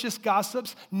malicious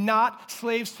gossips, not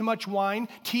slaves to much wine,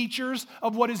 teachers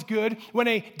of what is good. When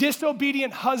a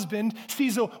disobedient husband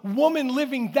sees a woman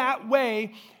living that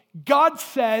way, God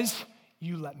says,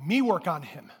 you let me work on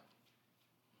him.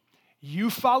 You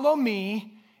follow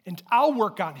me and I'll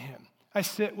work on him. I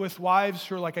sit with wives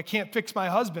who are like, I can't fix my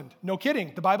husband. No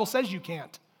kidding. The Bible says you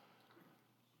can't.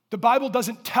 The Bible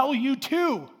doesn't tell you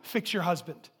to fix your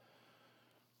husband.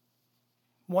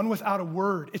 One without a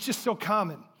word. It's just so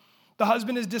common. The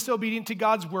husband is disobedient to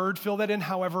God's word. Fill that in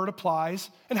however it applies.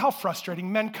 And how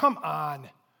frustrating. Men, come on.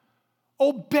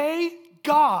 Obey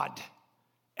God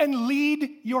and lead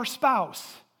your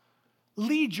spouse.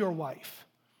 Lead your wife.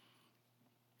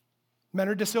 Men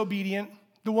are disobedient.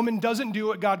 The woman doesn't do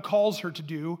what God calls her to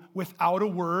do without a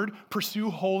word. Pursue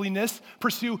holiness.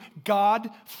 Pursue God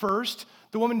first.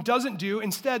 The woman doesn't do.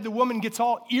 Instead, the woman gets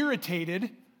all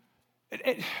irritated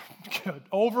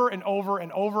over and over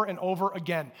and over and over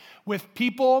again with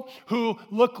people who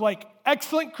look like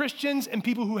excellent Christians and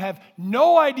people who have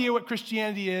no idea what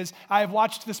Christianity is. I have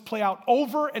watched this play out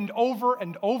over and over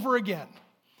and over again.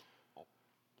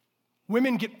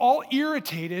 Women get all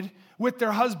irritated with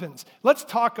their husbands. Let's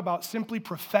talk about simply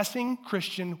professing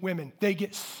Christian women. They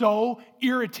get so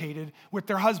irritated with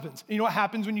their husbands. And you know what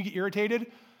happens when you get irritated?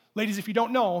 Ladies, if you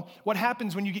don't know, what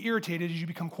happens when you get irritated is you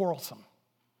become quarrelsome.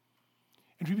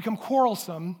 And if you become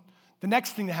quarrelsome, the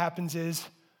next thing that happens is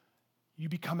you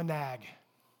become a nag.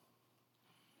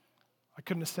 I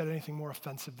couldn't have said anything more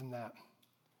offensive than that.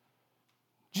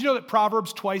 Did you know that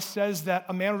Proverbs twice says that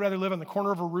a man would rather live on the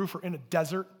corner of a roof or in a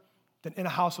desert than in a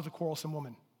house with a quarrelsome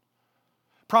woman?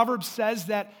 Proverbs says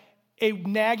that a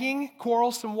nagging,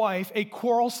 quarrelsome wife,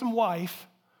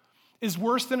 is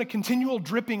worse than a continual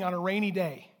dripping on a rainy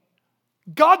day.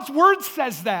 God's word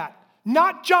says that,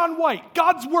 not John White.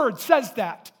 God's word says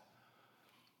that.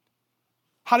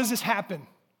 How does this happen?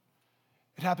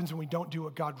 It happens when we don't do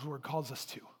what God's word calls us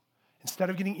to.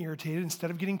 Instead of getting irritated,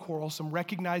 instead of getting quarrelsome,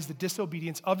 recognize the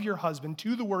disobedience of your husband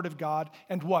to the word of God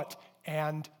and what?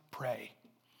 And pray.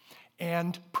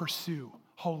 And pursue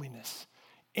holiness.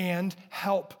 And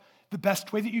help the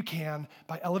best way that you can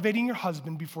by elevating your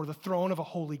husband before the throne of a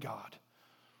holy God.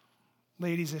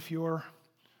 Ladies, if you're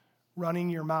running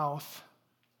your mouth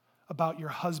about your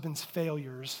husband's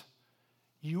failures,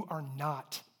 you are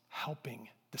not helping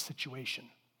the situation.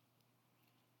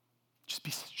 Just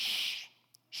be shh.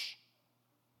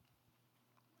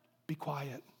 Be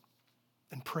quiet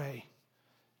and pray.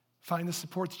 Find the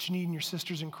support that you need in your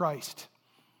sisters in Christ.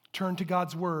 Turn to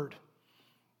God's word.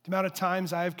 The amount of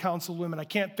times I have counseled women, I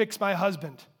can't fix my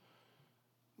husband.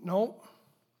 No.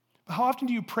 But how often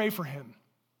do you pray for him?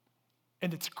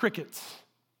 And it's crickets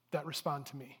that respond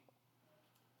to me.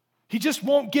 He just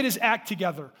won't get his act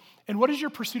together. And what does your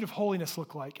pursuit of holiness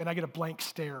look like? And I get a blank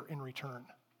stare in return.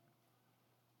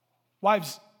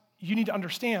 Wives, you need to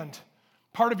understand,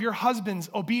 part of your husband's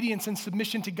obedience and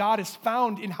submission to God is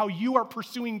found in how you are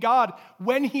pursuing God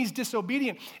when he's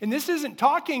disobedient. And this isn't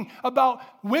talking about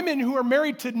women who are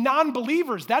married to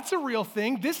non-believers. That's a real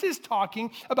thing. This is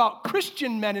talking about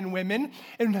Christian men and women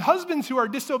and husbands who are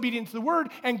disobedient to the word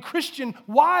and Christian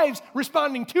wives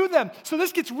responding to them. So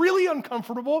this gets really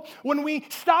uncomfortable when we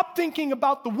stop thinking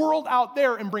about the world out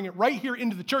there and bring it right here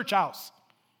into the church house.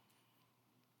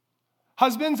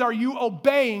 Husbands, are you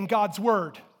obeying God's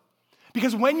word?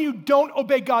 Because when you don't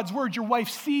obey God's word, your wife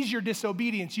sees your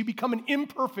disobedience. You become an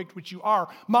imperfect, which you are,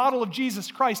 model of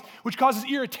Jesus Christ, which causes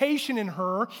irritation in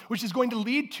her, which is going to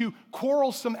lead to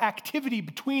quarrelsome activity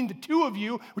between the two of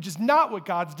you, which is not what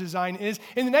God's design is.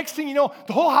 And the next thing you know,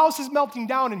 the whole house is melting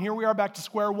down, and here we are back to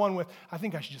square one with, I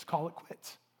think I should just call it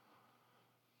quits.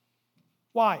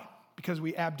 Why? Because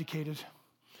we abdicated.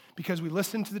 because we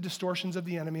listened to the distortions of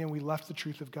the enemy and we left the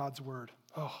truth of God's word.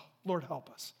 Oh, Lord, help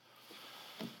us.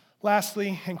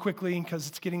 Lastly, and quickly, because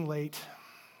it's getting late,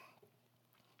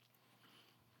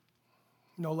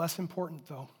 no less important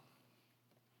though,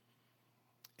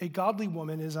 a godly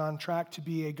woman is on track to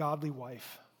be a godly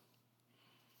wife.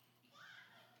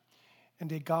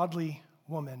 And a godly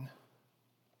woman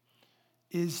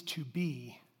is to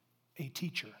be a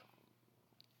teacher.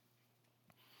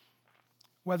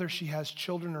 Whether she has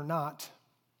children or not,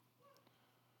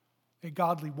 a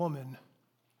godly woman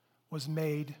was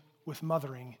made with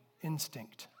mothering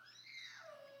instinct.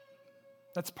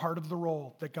 That's part of the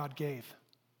role that God gave.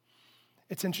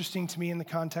 It's interesting to me in the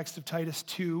context of Titus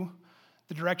 2,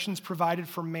 the directions provided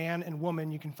for man and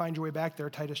woman, you can find your way back there,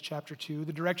 Titus chapter 2.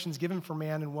 The directions given for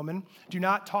man and woman do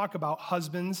not talk about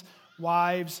husbands,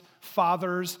 wives,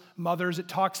 fathers, mothers. It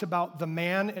talks about the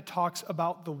man, it talks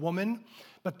about the woman.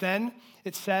 But then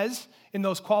it says in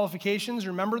those qualifications,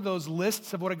 remember those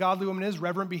lists of what a godly woman is: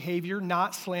 reverent behavior,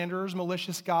 not slanderers,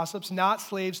 malicious gossips, not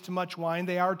slaves to much wine.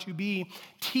 They are to be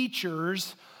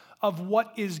teachers of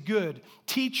what is good.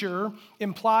 Teacher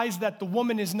implies that the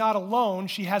woman is not alone,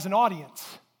 she has an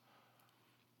audience.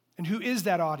 And who is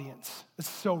that audience? It's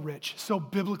so rich, so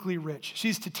biblically rich.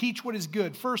 She's to teach what is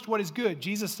good. First, what is good?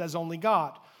 Jesus says only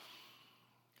God.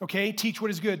 Okay, teach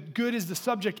what is good. Good is the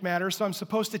subject matter, so I'm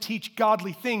supposed to teach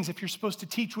godly things. If you're supposed to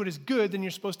teach what is good, then you're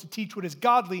supposed to teach what is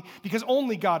godly, because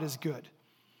only God is good.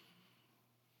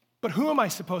 But who am I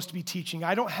supposed to be teaching?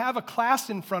 I don't have a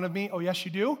class in front of me. Oh, yes, you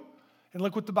do? And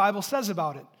look what the Bible says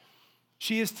about it.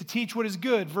 She is to teach what is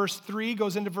good. Verse 3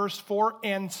 goes into verse 4,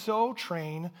 and so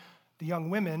train the young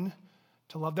women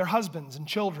to love their husbands and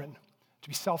children, to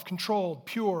be self-controlled,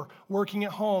 pure, working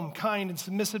at home, kind, and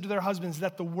submissive to their husbands,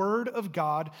 that the word of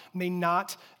God may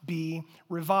not be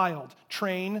reviled.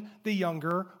 Train the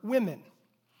younger women.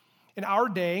 In our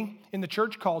day, in the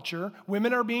church culture,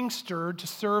 women are being stirred to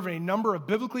serve in a number of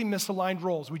biblically misaligned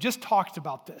roles. We just talked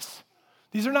about this.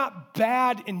 These are not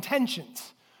bad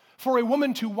intentions. For a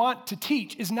woman to want to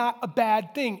teach is not a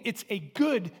bad thing. It's a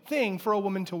good thing for a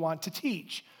woman to want to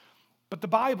teach. But the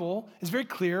Bible is very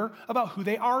clear about who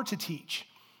they are to teach.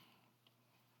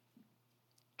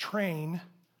 Train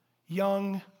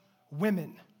young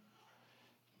women.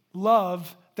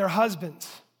 Love their husbands.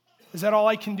 Is that all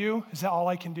I can do? Is that all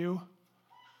I can do?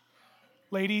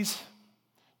 Ladies,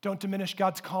 don't diminish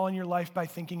God's call in your life by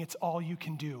thinking it's all you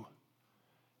can do.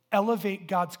 Elevate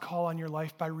God's call on your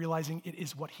life by realizing it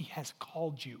is what he has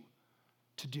called you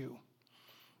to do.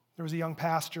 There was a young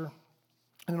pastor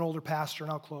and an older pastor,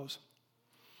 and I'll close.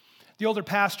 The older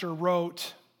pastor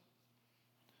wrote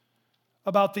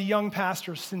about the young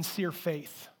pastor's sincere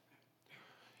faith.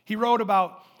 He wrote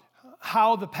about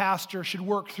how the pastor should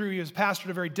work through. He was pastor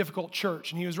at a very difficult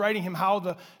church, and he was writing him how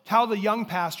the young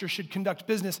pastor should conduct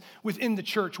business within the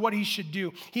church, what he should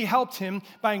do. He helped him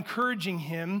by encouraging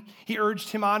him. He urged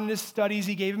him on in his studies.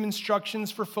 He gave him instructions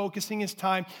for focusing his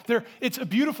time. It's a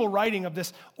beautiful writing of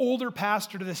this older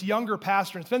pastor to this younger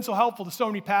pastor. It's been so helpful to so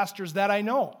many pastors that I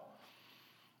know.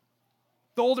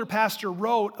 The older pastor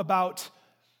wrote about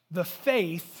the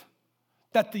faith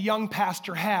that the young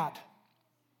pastor had.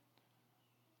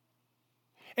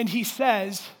 And he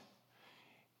says,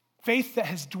 faith that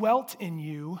has dwelt in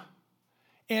you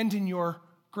and in your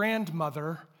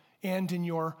grandmother and in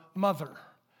your mother.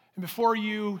 And before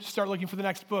you start looking for the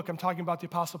next book, I'm talking about the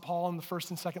Apostle Paul and the first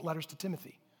and second letters to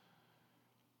Timothy.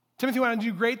 Timothy wanted to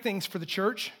do great things for the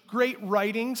church, great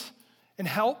writings and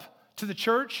help to the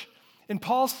church. And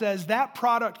Paul says that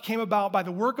product came about by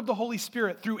the work of the Holy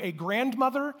Spirit through a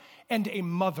grandmother and a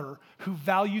mother who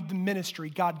valued the ministry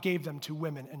God gave them to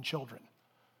women and children.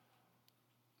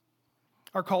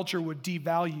 Our culture would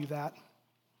devalue that.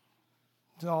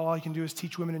 All I can do is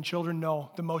teach women and children. No,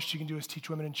 the most you can do is teach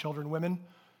women and children. Women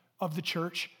of the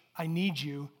church, I need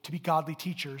you to be godly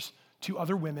teachers to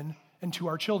other women and to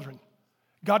our children.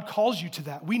 God calls you to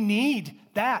that. We need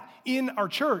that in our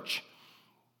church.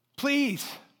 Please,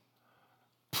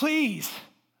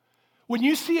 when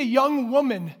you see a young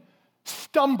woman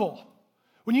stumble,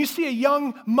 when you see a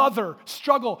young mother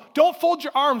struggle, don't fold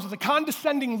your arms with a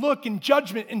condescending look and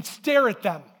judgment and stare at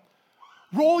them.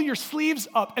 Roll your sleeves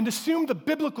up and assume the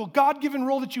biblical, God-given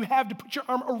role that you have to put your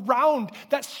arm around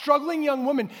that struggling young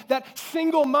woman, that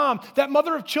single mom, that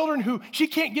mother of children who she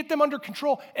can't get them under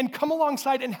control, and come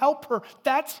alongside and help her.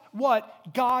 That's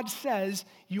what God says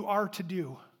you are to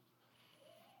do.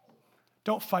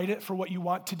 Don't fight it for what you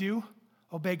want to do.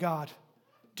 Obey God.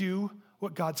 Do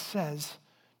what God says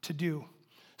to do.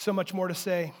 So much more to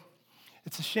say.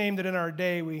 It's a shame that in our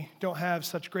day we don't have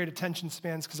such great attention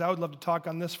spans, because I would love to talk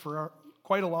on this for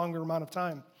quite a longer amount of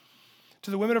time. To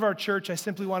the women of our church, I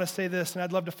simply want to say this, and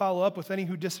I'd love to follow up with any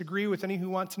who disagree, with any who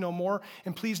want to know more,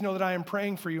 and please know that I am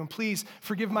praying for you, and please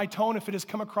forgive my tone if it has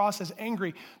come across as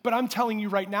angry, but I'm telling you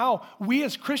right now, we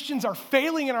as Christians are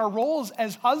failing in our roles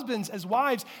as husbands, as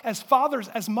wives, as fathers,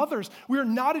 as mothers. We are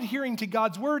not adhering to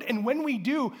God's word, and when we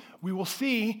do, we will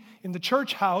see in the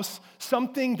church house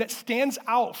something that stands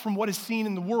out from what is seen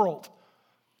in the world.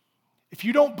 If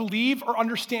you don't believe or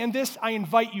understand this, I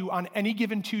invite you on any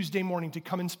given Tuesday morning to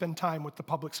come and spend time with the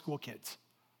public school kids.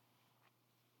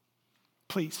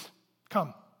 Please,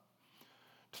 come.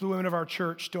 To the women of our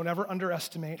church, don't ever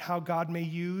underestimate how God may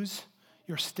use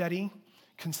your steady,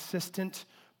 consistent,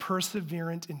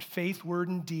 perseverant in faith, word,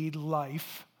 and deed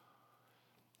life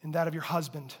in that of your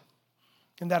husband,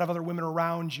 in that of other women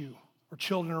around you or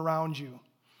children around you.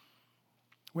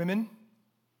 Women,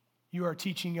 you are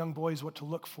teaching young boys what to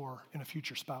look for in a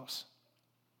future spouse.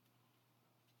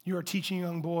 You are teaching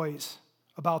young boys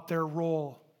about their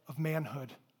role of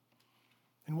manhood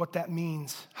and what that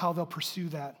means, how they'll pursue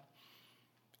that.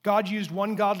 God used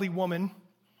one godly woman,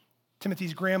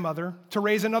 Timothy's grandmother, to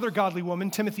raise another godly woman,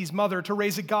 Timothy's mother, to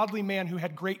raise a godly man who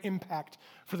had great impact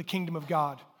for the kingdom of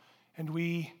God. And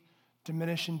we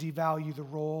diminish and devalue the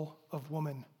role of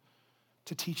woman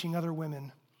to teaching other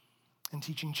women and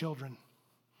teaching children.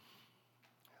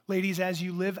 Ladies, as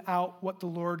you live out what the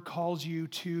Lord calls you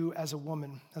to as a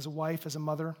woman, as a wife, as a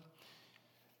mother,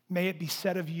 may it be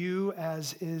said of you,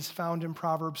 as is found in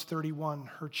Proverbs 31,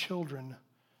 her children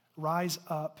rise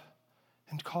up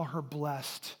and call her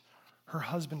blessed, her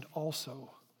husband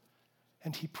also,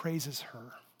 and he praises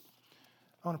her.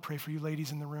 I want to pray for you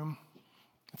ladies in the room.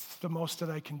 It's the most that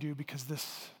I can do because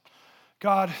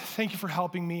God, thank you for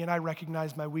helping me, and I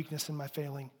recognize my weakness and my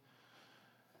failing.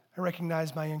 I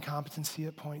recognize my incompetency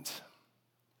at points.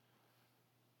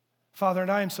 Father, and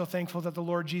I am so thankful that the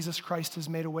Lord Jesus Christ has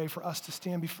made a way for us to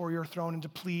stand before your throne and to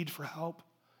plead for help.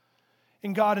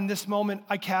 And God, in this moment,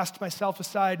 I cast myself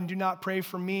aside and do not pray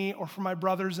for me or for my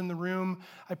brothers in the room.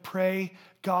 I pray,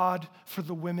 God, for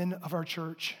the women of our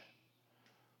church.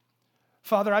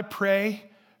 Father, I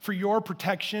pray for your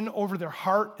protection over their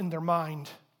heart and their mind.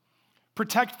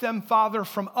 Protect them, Father,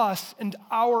 from us and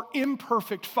our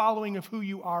imperfect following of who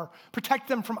you are. Protect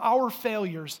them from our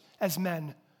failures as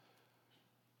men.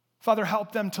 Father,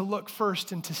 help them to look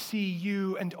first and to see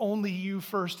you and only you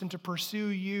first and to pursue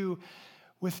you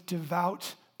with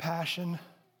devout passion.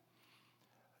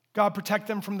 God, protect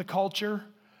them from the culture.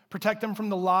 Protect them from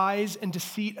the lies and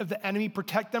deceit of the enemy.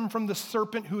 Protect them from the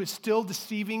serpent who is still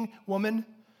deceiving woman.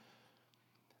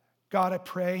 God, I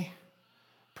pray,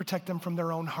 protect them from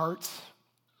their own hearts.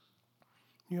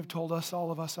 You have told us,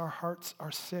 all of us, our hearts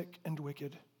are sick and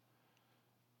wicked.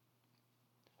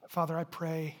 Father, I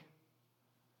pray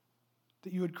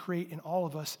that you would create in all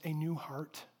of us a new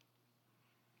heart.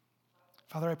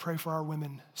 Father, I pray for our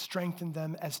women. Strengthen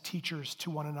them as teachers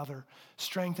to one another.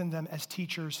 Strengthen them as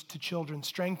teachers to children.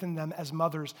 Strengthen them as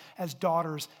mothers, as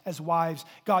daughters, as wives.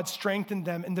 God, strengthen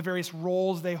them in the various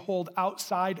roles they hold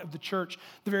outside of the church,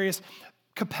 the various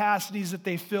capacities that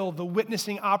they fill, the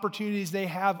witnessing opportunities they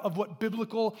have of what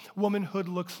biblical womanhood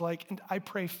looks like. And I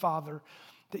pray, Father,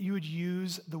 that you would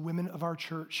use the women of our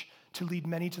church to lead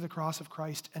many to the cross of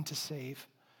Christ and to save.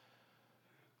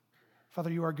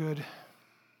 Father, you are good.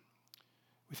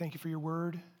 We thank you for your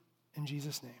word. In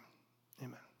Jesus' name,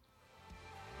 amen.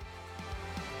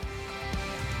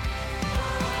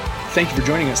 Thank you for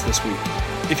joining us this week.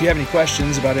 If you have any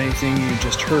questions about anything you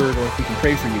just heard or if we can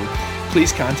pray for you,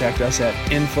 please contact us at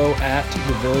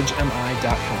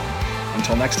info@thevillagemi.com.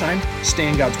 Until next time, stay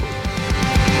in God's word.